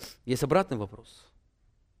 Есть обратный вопрос.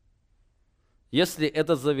 Если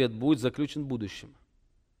этот завет будет заключен в будущем,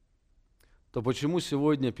 то почему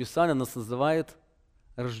сегодня Писание нас называет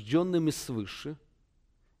рожденными свыше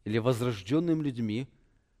или возрожденными людьми,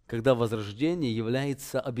 когда возрождение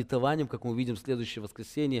является обетованием, как мы увидим в следующее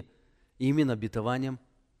воскресенье, именно обетованием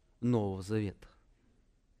Нового Завета?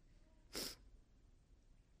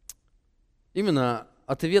 Именно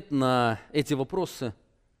ответ на эти вопросы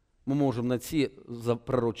мы можем найти в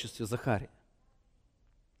пророчестве Захарии.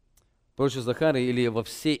 Пророчество Захарии или во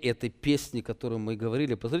всей этой песне, о которой мы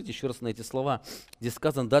говорили, посмотрите еще раз на эти слова. Здесь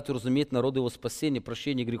сказано, дать уразуметь народу его спасение,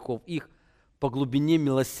 прощение грехов их по глубине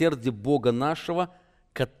милосердия Бога нашего,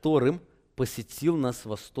 которым посетил нас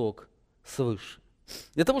восток свыше.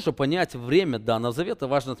 Для того, чтобы понять время данного завета,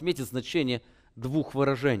 важно отметить значение двух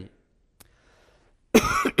выражений.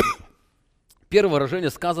 Первое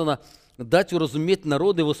выражение сказано, дать уразуметь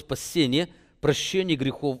народу его спасение, прощение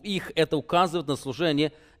грехов их. Это указывает на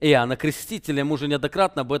служение Иоанна Крестителя. Мы уже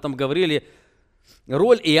неоднократно об этом говорили.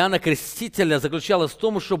 Роль Иоанна Крестителя заключалась в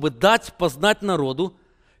том, чтобы дать познать народу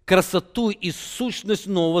красоту и сущность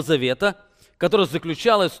Нового Завета, которая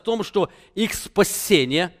заключалась в том, что их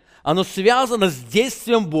спасение, оно связано с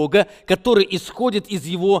действием Бога, который исходит из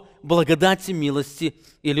Его благодати, милости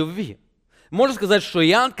и любви. Можно сказать, что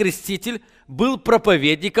Иоанн Креститель был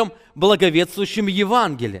проповедником, благовествующим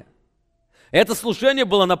Евангелие. Это служение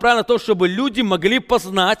было направлено на то, чтобы люди могли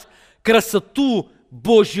познать красоту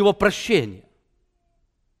Божьего прощения.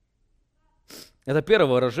 Это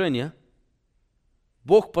первое выражение.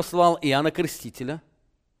 Бог послал Иоанна Крестителя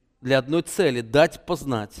для одной цели – дать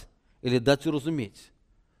познать или дать уразуметь,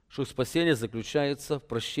 что спасение заключается в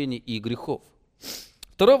прощении их грехов.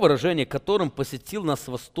 Второе выражение, которым посетил нас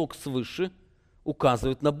Восток свыше,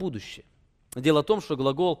 указывает на будущее. Дело в том, что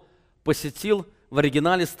глагол «посетил» в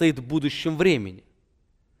оригинале стоит в будущем времени.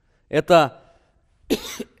 Это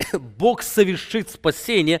Бог совершит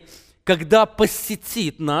спасение, когда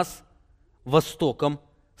посетит нас Востоком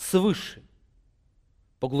свыше.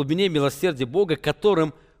 По глубине милосердия Бога,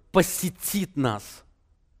 которым посетит нас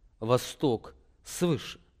Восток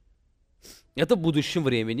свыше. Это в будущем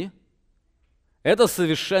времени. Это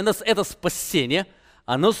спасение,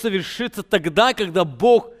 оно совершится тогда, когда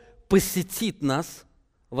Бог посетит нас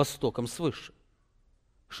Востоком свыше.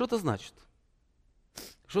 Что это значит?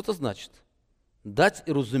 Что это значит? Дать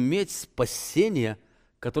и разуметь спасение,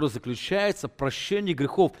 которое заключается в прощении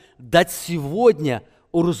грехов. Дать сегодня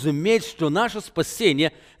уразуметь, что наше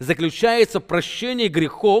спасение заключается в прощении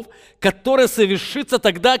грехов, которое совершится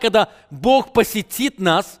тогда, когда Бог посетит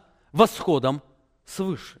нас восходом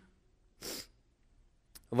свыше.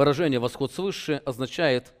 Выражение «восход свыше»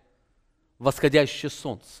 означает «восходящее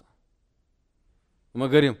солнце». Мы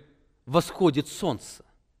говорим «восходит солнце».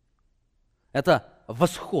 Это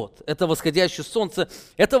восход, это восходящее солнце.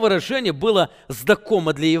 Это выражение было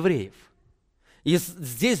знакомо для евреев. И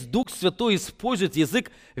здесь Дух Святой использует язык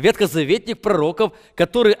ветхозаветных пророков,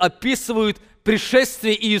 которые описывают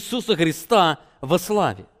пришествие Иисуса Христа во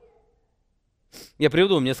славе. Я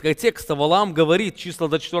приведу несколько текстов. Валаам говорит, числа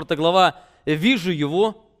 24 глава, «Вижу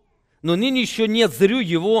его, но ныне еще нет, зрю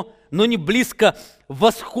его, но не близко.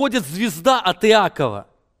 Восходит звезда от Иакова,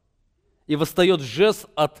 и восстает жезл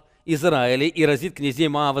от Израиля, и разит князей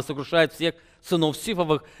Моава, сокрушает всех сынов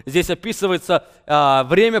Сифовых». Здесь описывается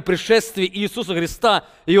время пришествия Иисуса Христа,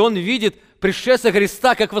 и он видит пришествие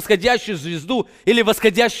Христа как восходящую звезду или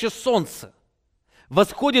восходящее солнце.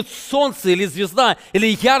 Восходит солнце или звезда,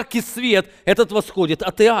 или яркий свет, этот восходит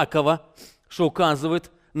от Иакова, что указывает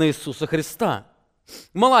на Иисуса Христа.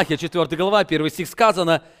 Малахия 4 глава, 1 стих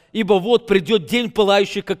сказано: «Ибо вот придет день,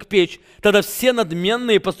 пылающий, как печь, тогда все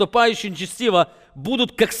надменные, поступающие нечестиво,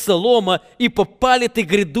 будут как солома, и попалит и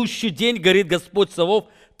грядущий день, говорит Господь Савов,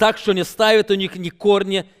 так что не ставит у них ни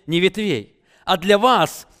корня, ни ветвей. А для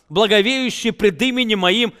вас, благовеющие пред именем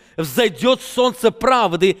Моим, взойдет солнце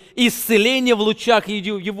правды, и исцеление в лучах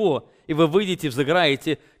Его, и вы выйдете,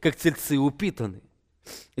 взыграете, как тельцы упитаны».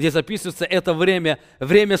 Здесь описывается это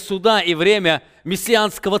время суда и время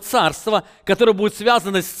мессианского царства, которое будет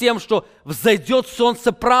связано с тем, что взойдет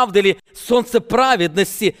солнце правды или солнце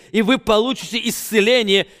праведности, и вы получите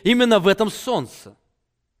исцеление именно в этом солнце.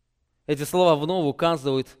 Эти слова вновь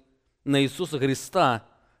указывают на Иисуса Христа,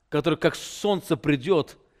 который как солнце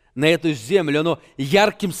придет на эту землю, оно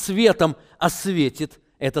ярким светом осветит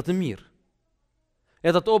этот мир.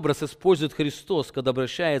 Этот образ использует Христос, когда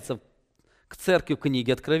обращается к церкви в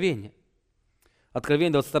книге Откровения.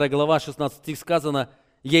 Откровение 22 глава, 16 стих сказано: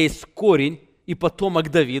 «Я есть корень и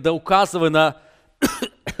потомок Давида», указывая на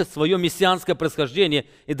свое мессианское происхождение.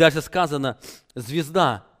 И дальше сказано: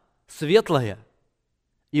 «Звезда светлая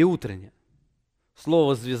и утренняя».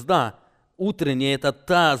 Слово «звезда», утренняя – это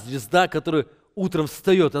та звезда, которая утром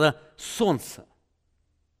встает, это солнце.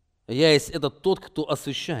 Я есть – это тот, кто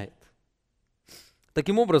освещает.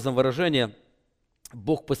 Таким образом, выражение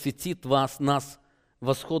 «Бог посвятит нас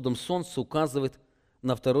восходом солнца» указывает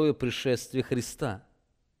на второе пришествие Христа.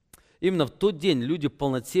 Именно в тот день люди в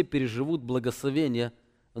полноте переживут благословение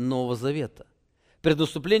Нового Завета. Перед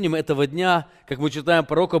наступлением этого дня, как мы читаем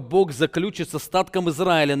пророка, Бог заключит с остатком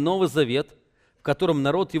Израиля Новый Завет, в котором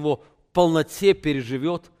народ его в полноте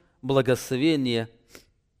переживет благословение,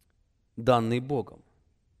 данное Богом.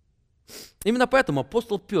 Именно поэтому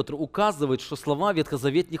апостол Петр указывает, что слова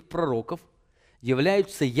ветхозаветных пророков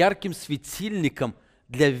являются ярким светильником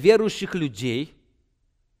для верующих людей,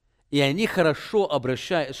 и они хорошо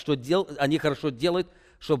делают,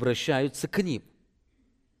 что обращаются к ним.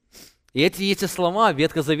 И эти слова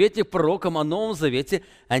ветхозаветных пророков о Новом Завете,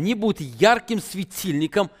 они будут ярким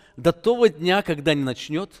светильником до того дня, когда не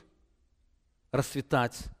начнет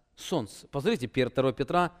расцветать солнце. Посмотрите, 2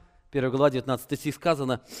 Петра, 1 глава, 19 стих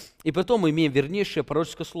сказано: «И потом мы имеем вернейшее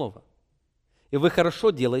пророческое слово. И вы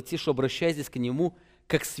хорошо делаете, что обращаетесь к нему,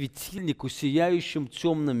 как светильнику, сияющему в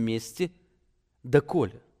темном месте,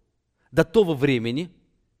 доколе, до того времени,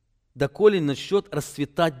 доколе начнет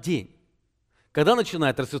расцветать день». Когда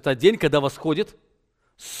начинает расцветать день? Когда восходит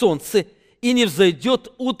солнце, и не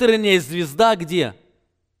взойдет утренняя звезда где?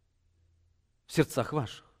 В сердцах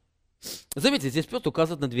ваших. Заметьте, здесь Петр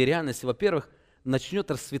указывает на две реальности. Во-первых, начнет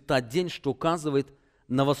расцветать день, что указывает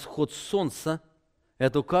на восход солнца.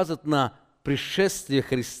 Это указывает на пришествие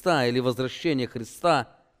Христа или возвращение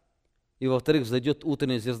Христа. И во-вторых, взойдет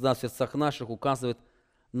утренняя звезда в сердцах наших, указывает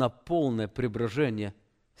на полное преображение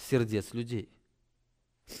сердец людей.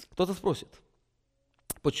 Кто-то спросит,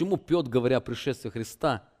 почему Петр, говоря о пришествии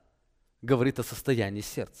Христа, говорит о состоянии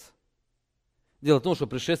сердца? Дело в том, что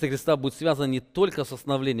пришествие Христа будет связано не только с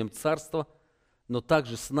восстановлением Царства, но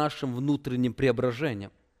также с нашим внутренним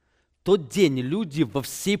преображением. В тот день люди во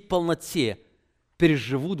всей полноте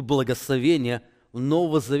переживут благословение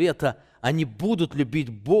Нового Завета. Они будут любить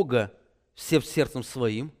Бога всем сердцем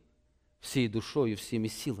своим, всей душой и всеми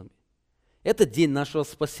силами. Это день нашего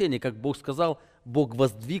спасения. Как Бог сказал, Бог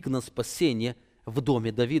воздвиг на спасение в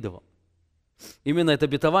доме Давидовом. Именно это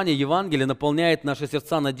обетование Евангелия наполняет наши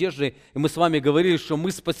сердца надеждой. И мы с вами говорили, что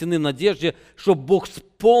мы спасены в надежде, что Бог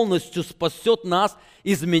полностью спасет нас,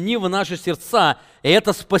 изменив наши сердца. И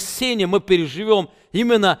это спасение мы переживем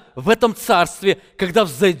именно в этом царстве, когда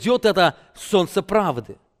взойдет это солнце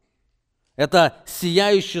правды. Это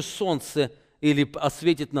сияющее солнце или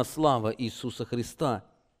осветит нас слава Иисуса Христа.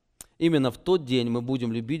 Именно в тот день мы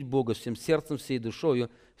будем любить Бога всем сердцем, всей душою,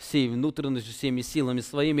 всей внутренностью, всеми силами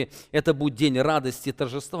своими. Это будет день радости и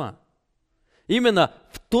торжества. Именно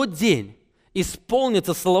в тот день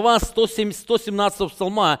исполнятся слова 117-го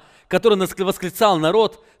псалма, который восклицал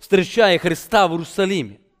народ, встречая Христа в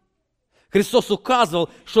Иерусалиме. Христос указывал,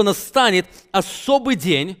 что настанет особый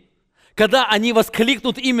день, когда они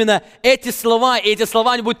воскликнут именно эти слова, и эти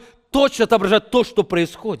слова они будут точно отображать то, что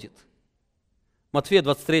происходит. Матфея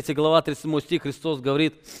 23 глава, 37 стих, Христос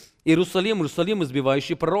говорит: «Иерусалим, Иерусалим,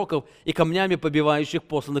 избивающий пророков и камнями побивающих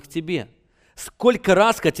посланных к тебе. Сколько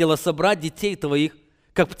раз хотела собрать детей твоих,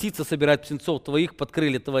 как птица собирает птенцов твоих под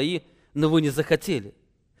крылья твои, но вы не захотели.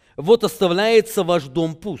 Вот оставляется ваш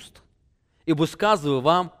дом пуст. Ибо сказываю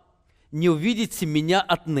вам, не увидите меня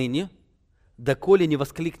отныне, доколе не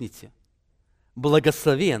воскликнете: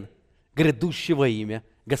 благословен грядущий во имя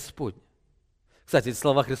Господне». Кстати, эти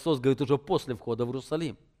слова Христос говорит уже после входа в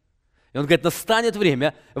Иерусалим. И Он говорит: настанет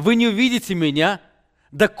время, вы не увидите меня,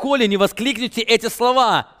 доколе не воскликнете эти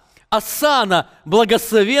слова: «Осанна,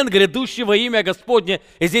 благословен грядущий во имя Господне».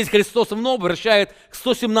 И здесь Христос вновь обращает к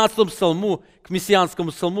 117-му псалму, к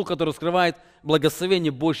мессианскому псалму, который скрывает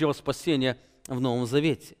благословение Божьего спасения в Новом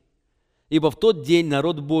Завете. «Ибо в тот день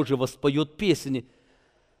народ Божий воспоет песни».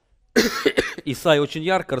 Исаия очень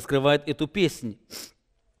ярко раскрывает эту песнь.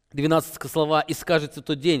 12 слова: «И скажете в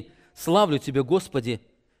тот день: славлю Тебя, Господи,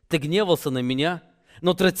 Ты гневался на меня,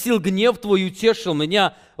 но тратил гнев Твой и утешил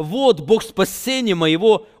меня. Вот Бог спасения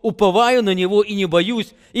моего, уповаю на Него и не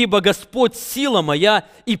боюсь, ибо Господь сила моя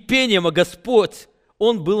и пение мое Господь,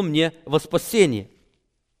 Он был мне во спасение.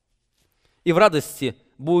 И в радости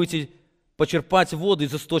будете почерпать воду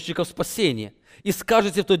из источников спасения. И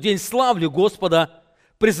скажете в тот день: славлю Господа,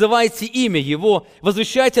 призывайте имя Его,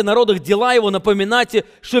 возвещайте о народах дела Его, напоминайте,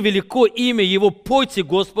 что велико имя Его, пойте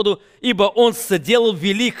Господу, ибо Он соделал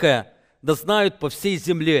великое, да знают по всей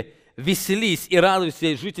земле. Веселись и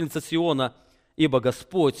радуйся, жительница Сиона, ибо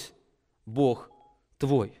Господь Бог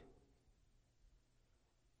твой.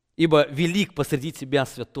 Ибо велик посреди тебя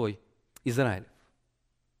святой Израиль».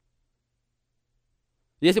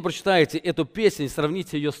 Если прочитаете эту песню и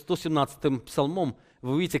сравните ее с 117-м псалмом,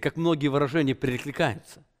 вы увидите, как многие выражения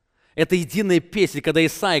перекликаются. Это единая песня. Когда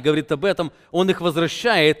Исаия говорит об этом, он их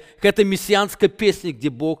возвращает к этой мессианской песне, где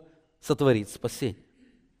Бог сотворит спасение.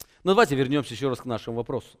 Но давайте вернемся еще раз к нашему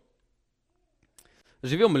вопросу.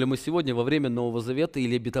 Живем ли мы сегодня во время Нового Завета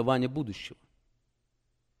или обетования будущего?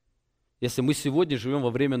 Если мы сегодня живем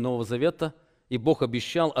во время Нового Завета, и Бог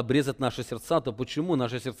обещал обрезать наши сердца, то почему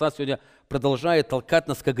наши сердца сегодня продолжают толкать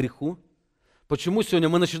нас к греху? Почему сегодня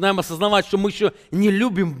мы начинаем осознавать, что мы еще не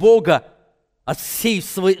любим Бога от всей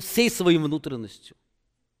своей внутренностью?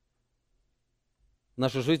 В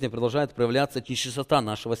нашей жизни продолжает проявляться нечистота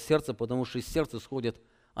нашего сердца, потому что из сердца исходят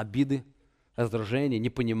обиды, раздражение,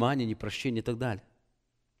 непонимание, непрощение и так далее.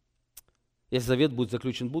 Если завет будет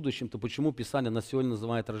заключен в будущем, то почему Писание нас сегодня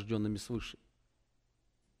называет рожденными свыше?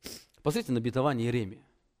 Посмотрите на обетование Иеремии.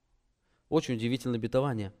 Очень удивительное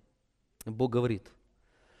обетование. Бог говорит: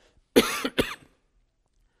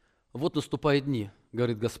 Вот наступают дни,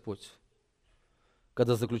 говорит Господь,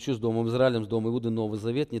 когда заключу с Домом Израилем, с Домом Иуды Новый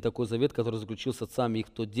завет, не такой завет, который заключил с отцами их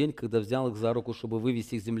в тот день, когда взял их за руку, чтобы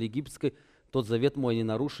вывести их с земли египетской. Тот завет мой они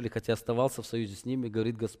нарушили, хотя оставался в союзе с ними,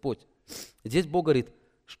 говорит Господь. Здесь Бог говорит,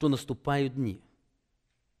 что наступают дни.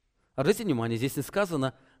 Обратите внимание, здесь не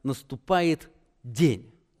сказано «наступает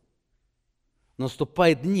день».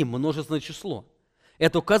 Наступает дни, множественное число.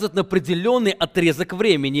 Это указывает на определенный отрезок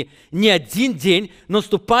времени. Не один день,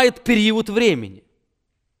 наступает период времени.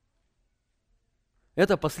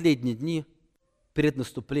 Это последние дни перед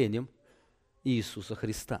наступлением Иисуса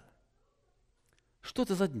Христа. Что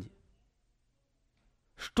это за дни?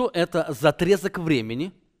 Что это за отрезок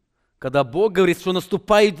времени, когда Бог говорит, что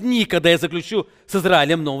наступают дни, когда я заключу с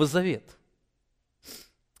Израилем Новый Завет?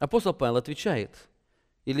 Апостол Павел отвечает,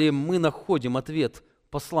 или мы находим ответ в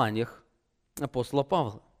посланиях апостола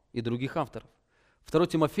Павла и других авторов. 2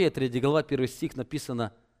 Тимофея, 3 глава, 1 стих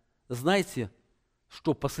написано: «Знайте,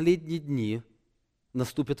 что последние дни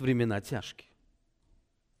наступят времена тяжкие».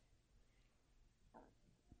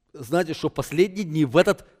 Знаете, что последние дни, в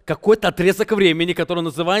этот какой-то отрезок времени, который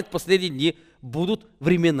называют последние дни, будут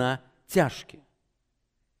времена тяжкие.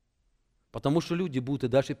 Потому что люди будут, и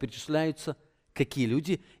дальше перечисляются, какие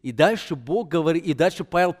люди. И дальше Бог говорит, и дальше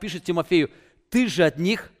Павел пишет Тимофею: ты же от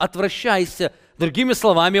них отвращайся. Другими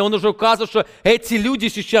словами, он уже указывает, что эти люди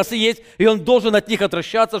сейчас и есть, и он должен от них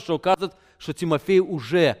отвращаться, что указывает, что Тимофей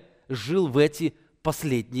уже жил в эти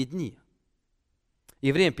последние дни.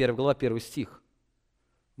 Евреям 1 глава, 1 стих.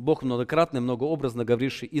 Бог многократно и многообразно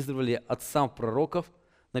говоривший Израиле отцам пророков,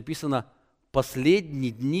 написано: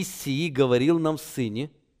 «Последние дни сии говорил нам в Сыне,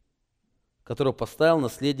 которого поставил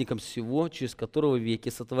наследником всего, через которого веки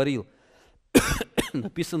сотворил».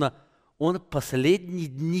 Написано: Он последние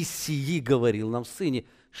дни сии говорил нам в Сыне.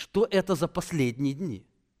 Что это за последние дни?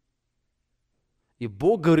 И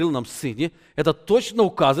Бог говорил нам в Сыне. Это точно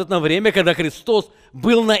указывает на время, когда Христос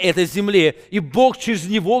был на этой земле, и Бог через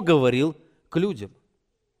Него говорил к людям.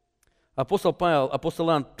 Апостол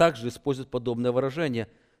Иоанн также использует подобное выражение.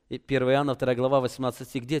 1 Иоанна 2 глава 18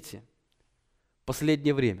 стих: «Дети,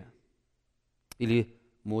 последнее время». Или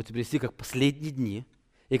можете перевести как «последние дни».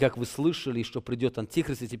 И как вы слышали, что придет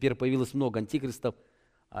Антихрист, и теперь появилось много антихристов,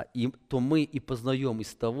 то мы и познаем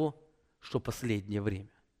из того, что последнее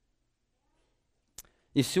время.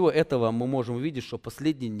 Из всего этого мы можем увидеть, что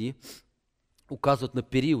последние дни указывают на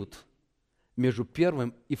период между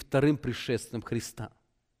первым и вторым пришествием Христа.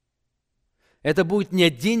 Это будет не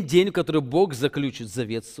один день, в который Бог заключит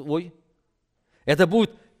завет свой. Это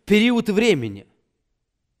будет период времени.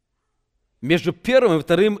 Между первым и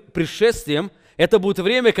вторым пришествием это будет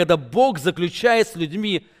время, когда Бог заключает с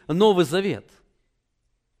людьми Новый Завет.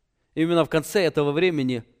 Именно в конце этого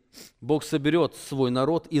времени Бог соберет свой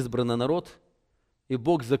народ, избранный народ, и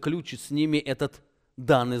Бог заключит с ними этот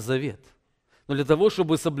данный завет. Но для того,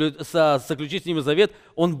 чтобы заключить с ними завет,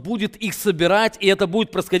 Он будет их собирать, и это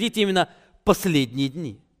будет происходить именно последние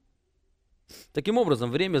дни. Таким образом,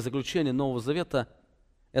 время заключения Нового Завета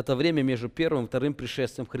 – это время между первым и вторым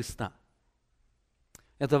пришествием Христа.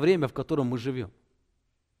 Это время, в котором мы живем.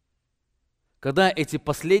 Когда эти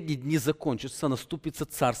последние дни закончатся, наступится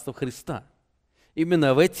Царство Христа.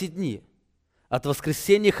 Именно в эти дни, от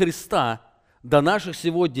воскресения Христа до наших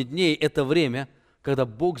сегодня дней, это время, когда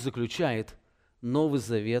Бог заключает Новый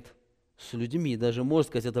Завет с людьми. Даже, можно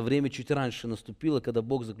сказать, это время чуть раньше наступило, когда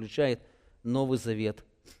Бог заключает Новый Завет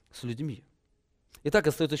с людьми. Итак,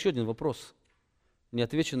 остается еще один вопрос,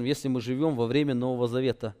 неотвеченным: если мы живем во время Нового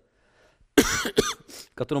Завета,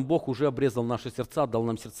 в котором Бог уже обрезал наши сердца, дал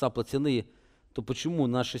нам сердца плотяные, то почему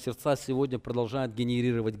наши сердца сегодня продолжают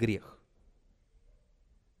генерировать грех?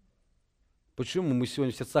 Почему мы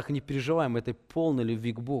сегодня в сердцах не переживаем этой полной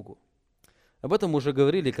любви к Богу? Об этом мы уже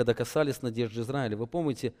говорили, когда касались надежды Израиля. Вы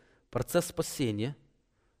помните, процесс спасения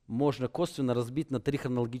можно косвенно разбить на 3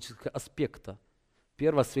 хронологических аспекта.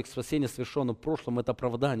 Первый аспект спасения, совершенный в прошлом, это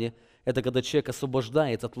оправдание. Это когда человек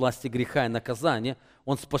освобождается от власти греха и наказания.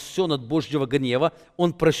 Он спасен от Божьего гнева,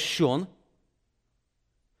 он прощен.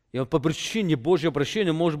 И он по причине Божьего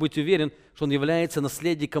прощения может быть уверен, что он является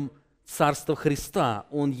наследником Царства Христа.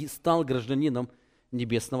 Он стал гражданином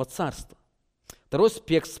Небесного Царства. Второй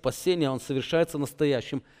аспект спасения, он совершается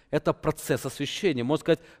настоящим. Это процесс освящения. Можно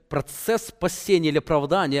сказать, процесс спасения или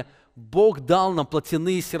оправдания. Бог дал нам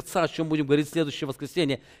плотяные сердца, о чем будем говорить в следующее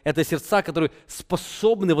воскресенье. Это сердца, которые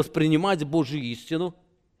способны воспринимать Божью истину.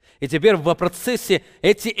 И теперь в процессе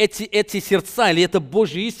эти сердца, или эта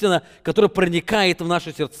Божья истина, которая проникает в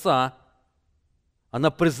наши сердца, она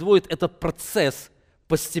производит этот процесс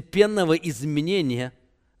постепенного изменения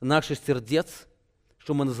наших сердец,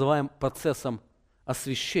 что мы называем процессом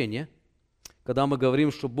освящение. Когда мы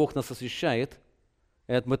говорим, что Бог нас освящает,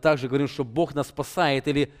 мы также говорим, что Бог нас спасает,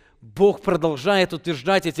 или Бог продолжает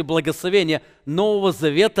утверждать эти благословения Нового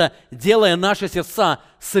Завета, делая наши сердца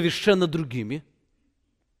совершенно другими.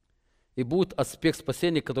 И будет аспект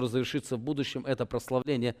спасения, который завершится в будущем, это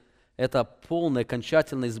прославление, это полное,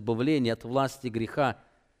 окончательное избавление от власти греха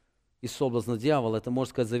и соблазна дьявола. Это,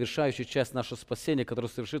 можно сказать, завершающая часть нашего спасения, которое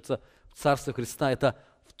совершится в Царстве Христа. Это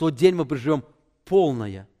в тот день мы переживем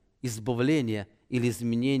полное избавление или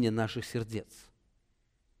изменение наших сердец.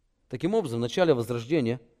 Таким образом, в начале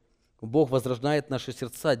возрождения Бог возрождает наши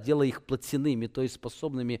сердца, делая их плотяными, то есть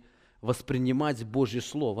способными воспринимать Божье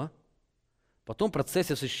Слово. Потом в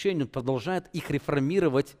процессе освящения Он продолжает их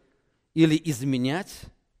реформировать или изменять.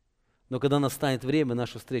 Но когда настанет время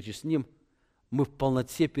нашей встречи с Ним, мы в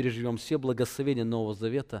полноте переживем все благословения Нового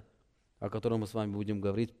Завета, о котором мы с вами будем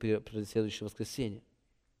говорить при следующее воскресенье.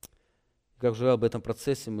 Как же об этом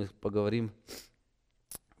процессе мы поговорим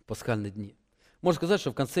в пасхальные дни. Можно сказать,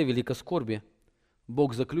 что в конце великой скорби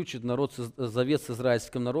Бог заключит завет с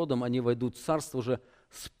израильским народом, они войдут в царство уже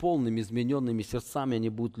с полными измененными сердцами, они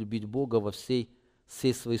будут любить Бога во всей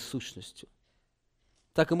своей сущностью.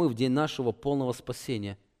 Так и мы в день нашего полного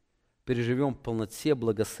спасения переживем в полноте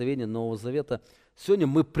благословения Нового Завета. Сегодня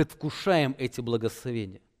мы предвкушаем эти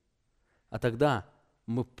благословения, а тогда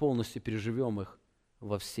мы полностью переживем их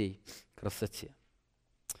во всей красоте.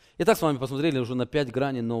 Итак, с вами посмотрели уже на 5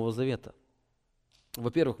 граней Нового Завета.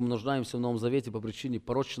 Во-первых, мы нуждаемся в Новом Завете по причине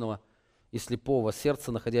порочного и слепого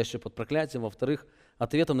сердца, находящего под проклятием. Во-вторых,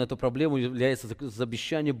 ответом на эту проблему является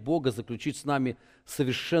обещание Бога заключить с нами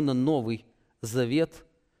совершенно новый завет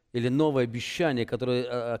или новое обещание,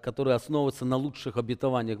 которое основывается на лучших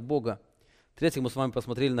обетованиях Бога. В-третьих, мы с вами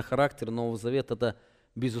посмотрели на характер Нового Завета. Это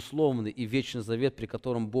безусловный и вечный завет, при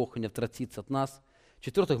котором Бог не отвратится от нас.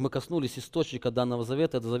 В-четвертых, мы коснулись источника данного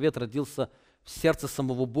завета. Этот завет родился в сердце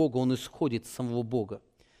самого Бога, он исходит из самого Бога.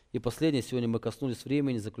 И последнее, сегодня мы коснулись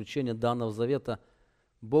времени заключения данного завета.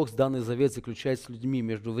 Бог данный завет заключает с людьми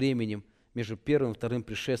между временем, между первым и вторым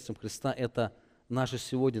пришествием Христа. Это наше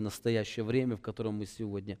сегодня настоящее время, в котором мы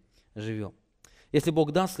сегодня живем. Если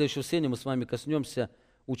Бог даст, в следующее воскресенье мы с вами коснемся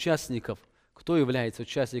участников, кто является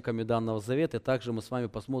участниками данного завета. И также мы с вами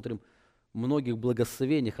посмотрим многих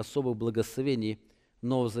благословениях, особых благословений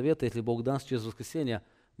Нового Завета. Если Бог даст, через воскресенье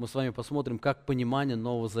мы с вами посмотрим, как понимание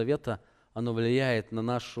Нового Завета, оно влияет на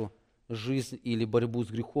нашу жизнь или борьбу с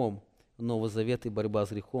грехом. Новый Завет и борьба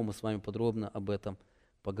с грехом, мы с вами подробно об этом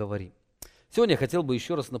поговорим. Сегодня я хотел бы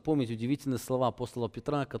еще раз напомнить удивительные слова апостола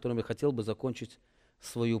Петра, которыми я хотел бы закончить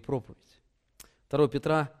свою проповедь. 2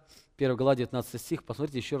 Петра, 1 глава, 19 стих,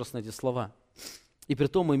 посмотрите еще раз на эти слова. «И при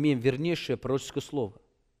том мы имеем вернейшее пророческое слово,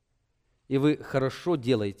 и вы хорошо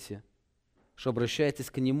делаете, что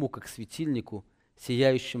обращаетесь к нему, как к светильнику,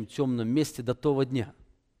 сияющим в темном месте до того дня,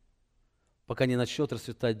 пока не начнет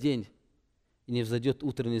расцветать день и не взойдет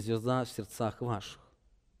утренняя звезда в сердцах ваших».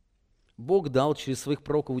 Бог дал через своих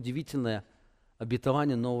пророков удивительное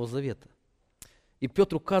обетование Нового Завета. И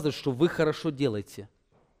Петр указывает, что вы хорошо делаете,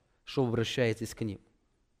 что обращаетесь к ним.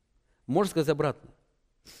 Можно сказать обратно.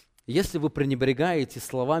 Если вы пренебрегаете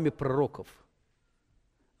словами пророков,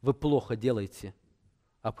 вы плохо делаете,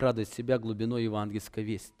 оправдывать себя глубиной евангельской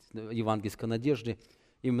вести, евангельской надежды.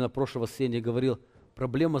 Именно в прошлое воскресенье я говорил,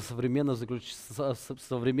 проблема современного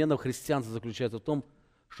христианства заключается в том,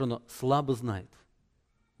 что оно слабо знает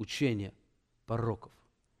учение пророков.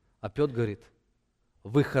 А Петр говорит,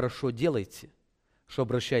 вы хорошо делаете, что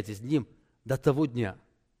обращаетесь к ним до того дня,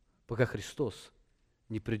 пока Христос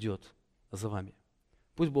не придет за вами.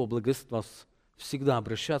 Пусть Бог благословит вас всегда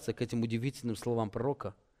обращаться к этим удивительным словам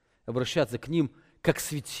пророка, обращаться к ним как к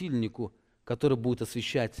светильнику, который будет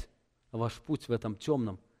освещать ваш путь в этом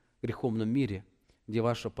темном, греховном мире, где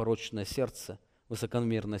ваше порочное сердце,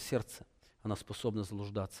 высокомерное сердце, оно способно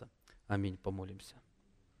заблуждаться. Аминь. Помолимся.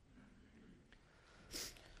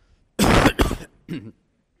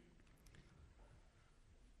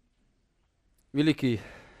 Великий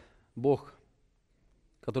Бог,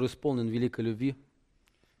 который исполнен великой любви,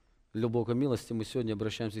 глубокой милости, мы сегодня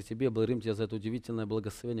обращаемся к Тебе, благодарим Тебя за это удивительное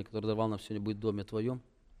благословение, которое давал нам сегодня быть в Доме Твоем.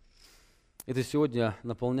 И Ты сегодня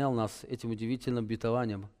наполнял нас этим удивительным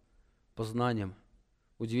обетованием, познанием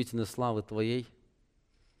удивительной славы Твоей,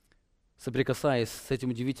 соприкасаясь с этим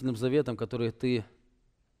удивительным заветом, который Ты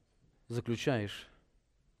заключаешь.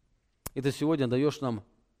 И Ты сегодня даешь нам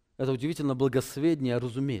это удивительное благословение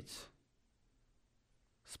разуметь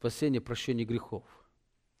спасение, прощение грехов.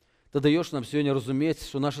 Ты даешь нам сегодня разуметь,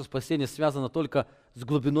 что наше спасение связано только с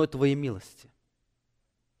глубиной Твоей милости.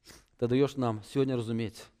 Ты даешь нам сегодня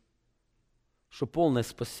разуметь, что полное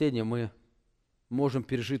спасение мы можем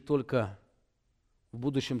пережить только в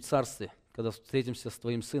будущем царстве, когда встретимся с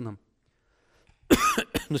Твоим Сыном.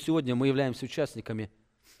 Но сегодня мы являемся участниками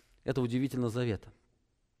этого удивительного завета.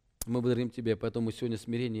 Мы благодарим Тебя, поэтому мы сегодня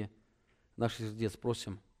смирение наших сердец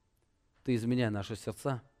просим. Ты изменяй наши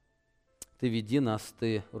сердца, Ты веди нас,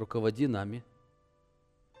 Ты руководи нами,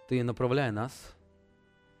 Ты направляй нас.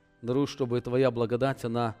 Даруй, чтобы Твоя благодать,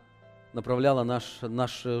 она направляла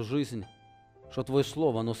нашу жизнь, что Твое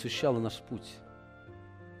Слово, оно освещало наш путь.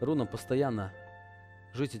 Даруй нам постоянно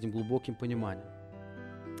жить этим глубоким пониманием.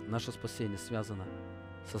 Наше спасение связано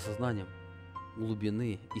с осознанием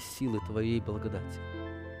глубины и силы Твоей благодати,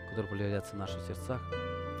 которая проявляется в наших сердцах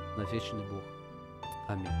на вечный Бог.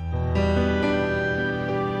 Аминь.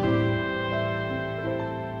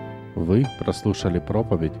 Вы прослушали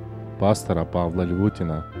проповедь пастора Павла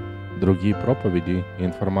Львутина. Другие проповеди и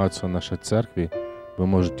информацию о нашей церкви вы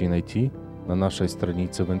можете найти на нашей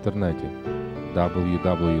странице в интернете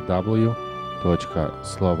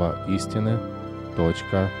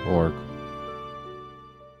www.slovoistины.org.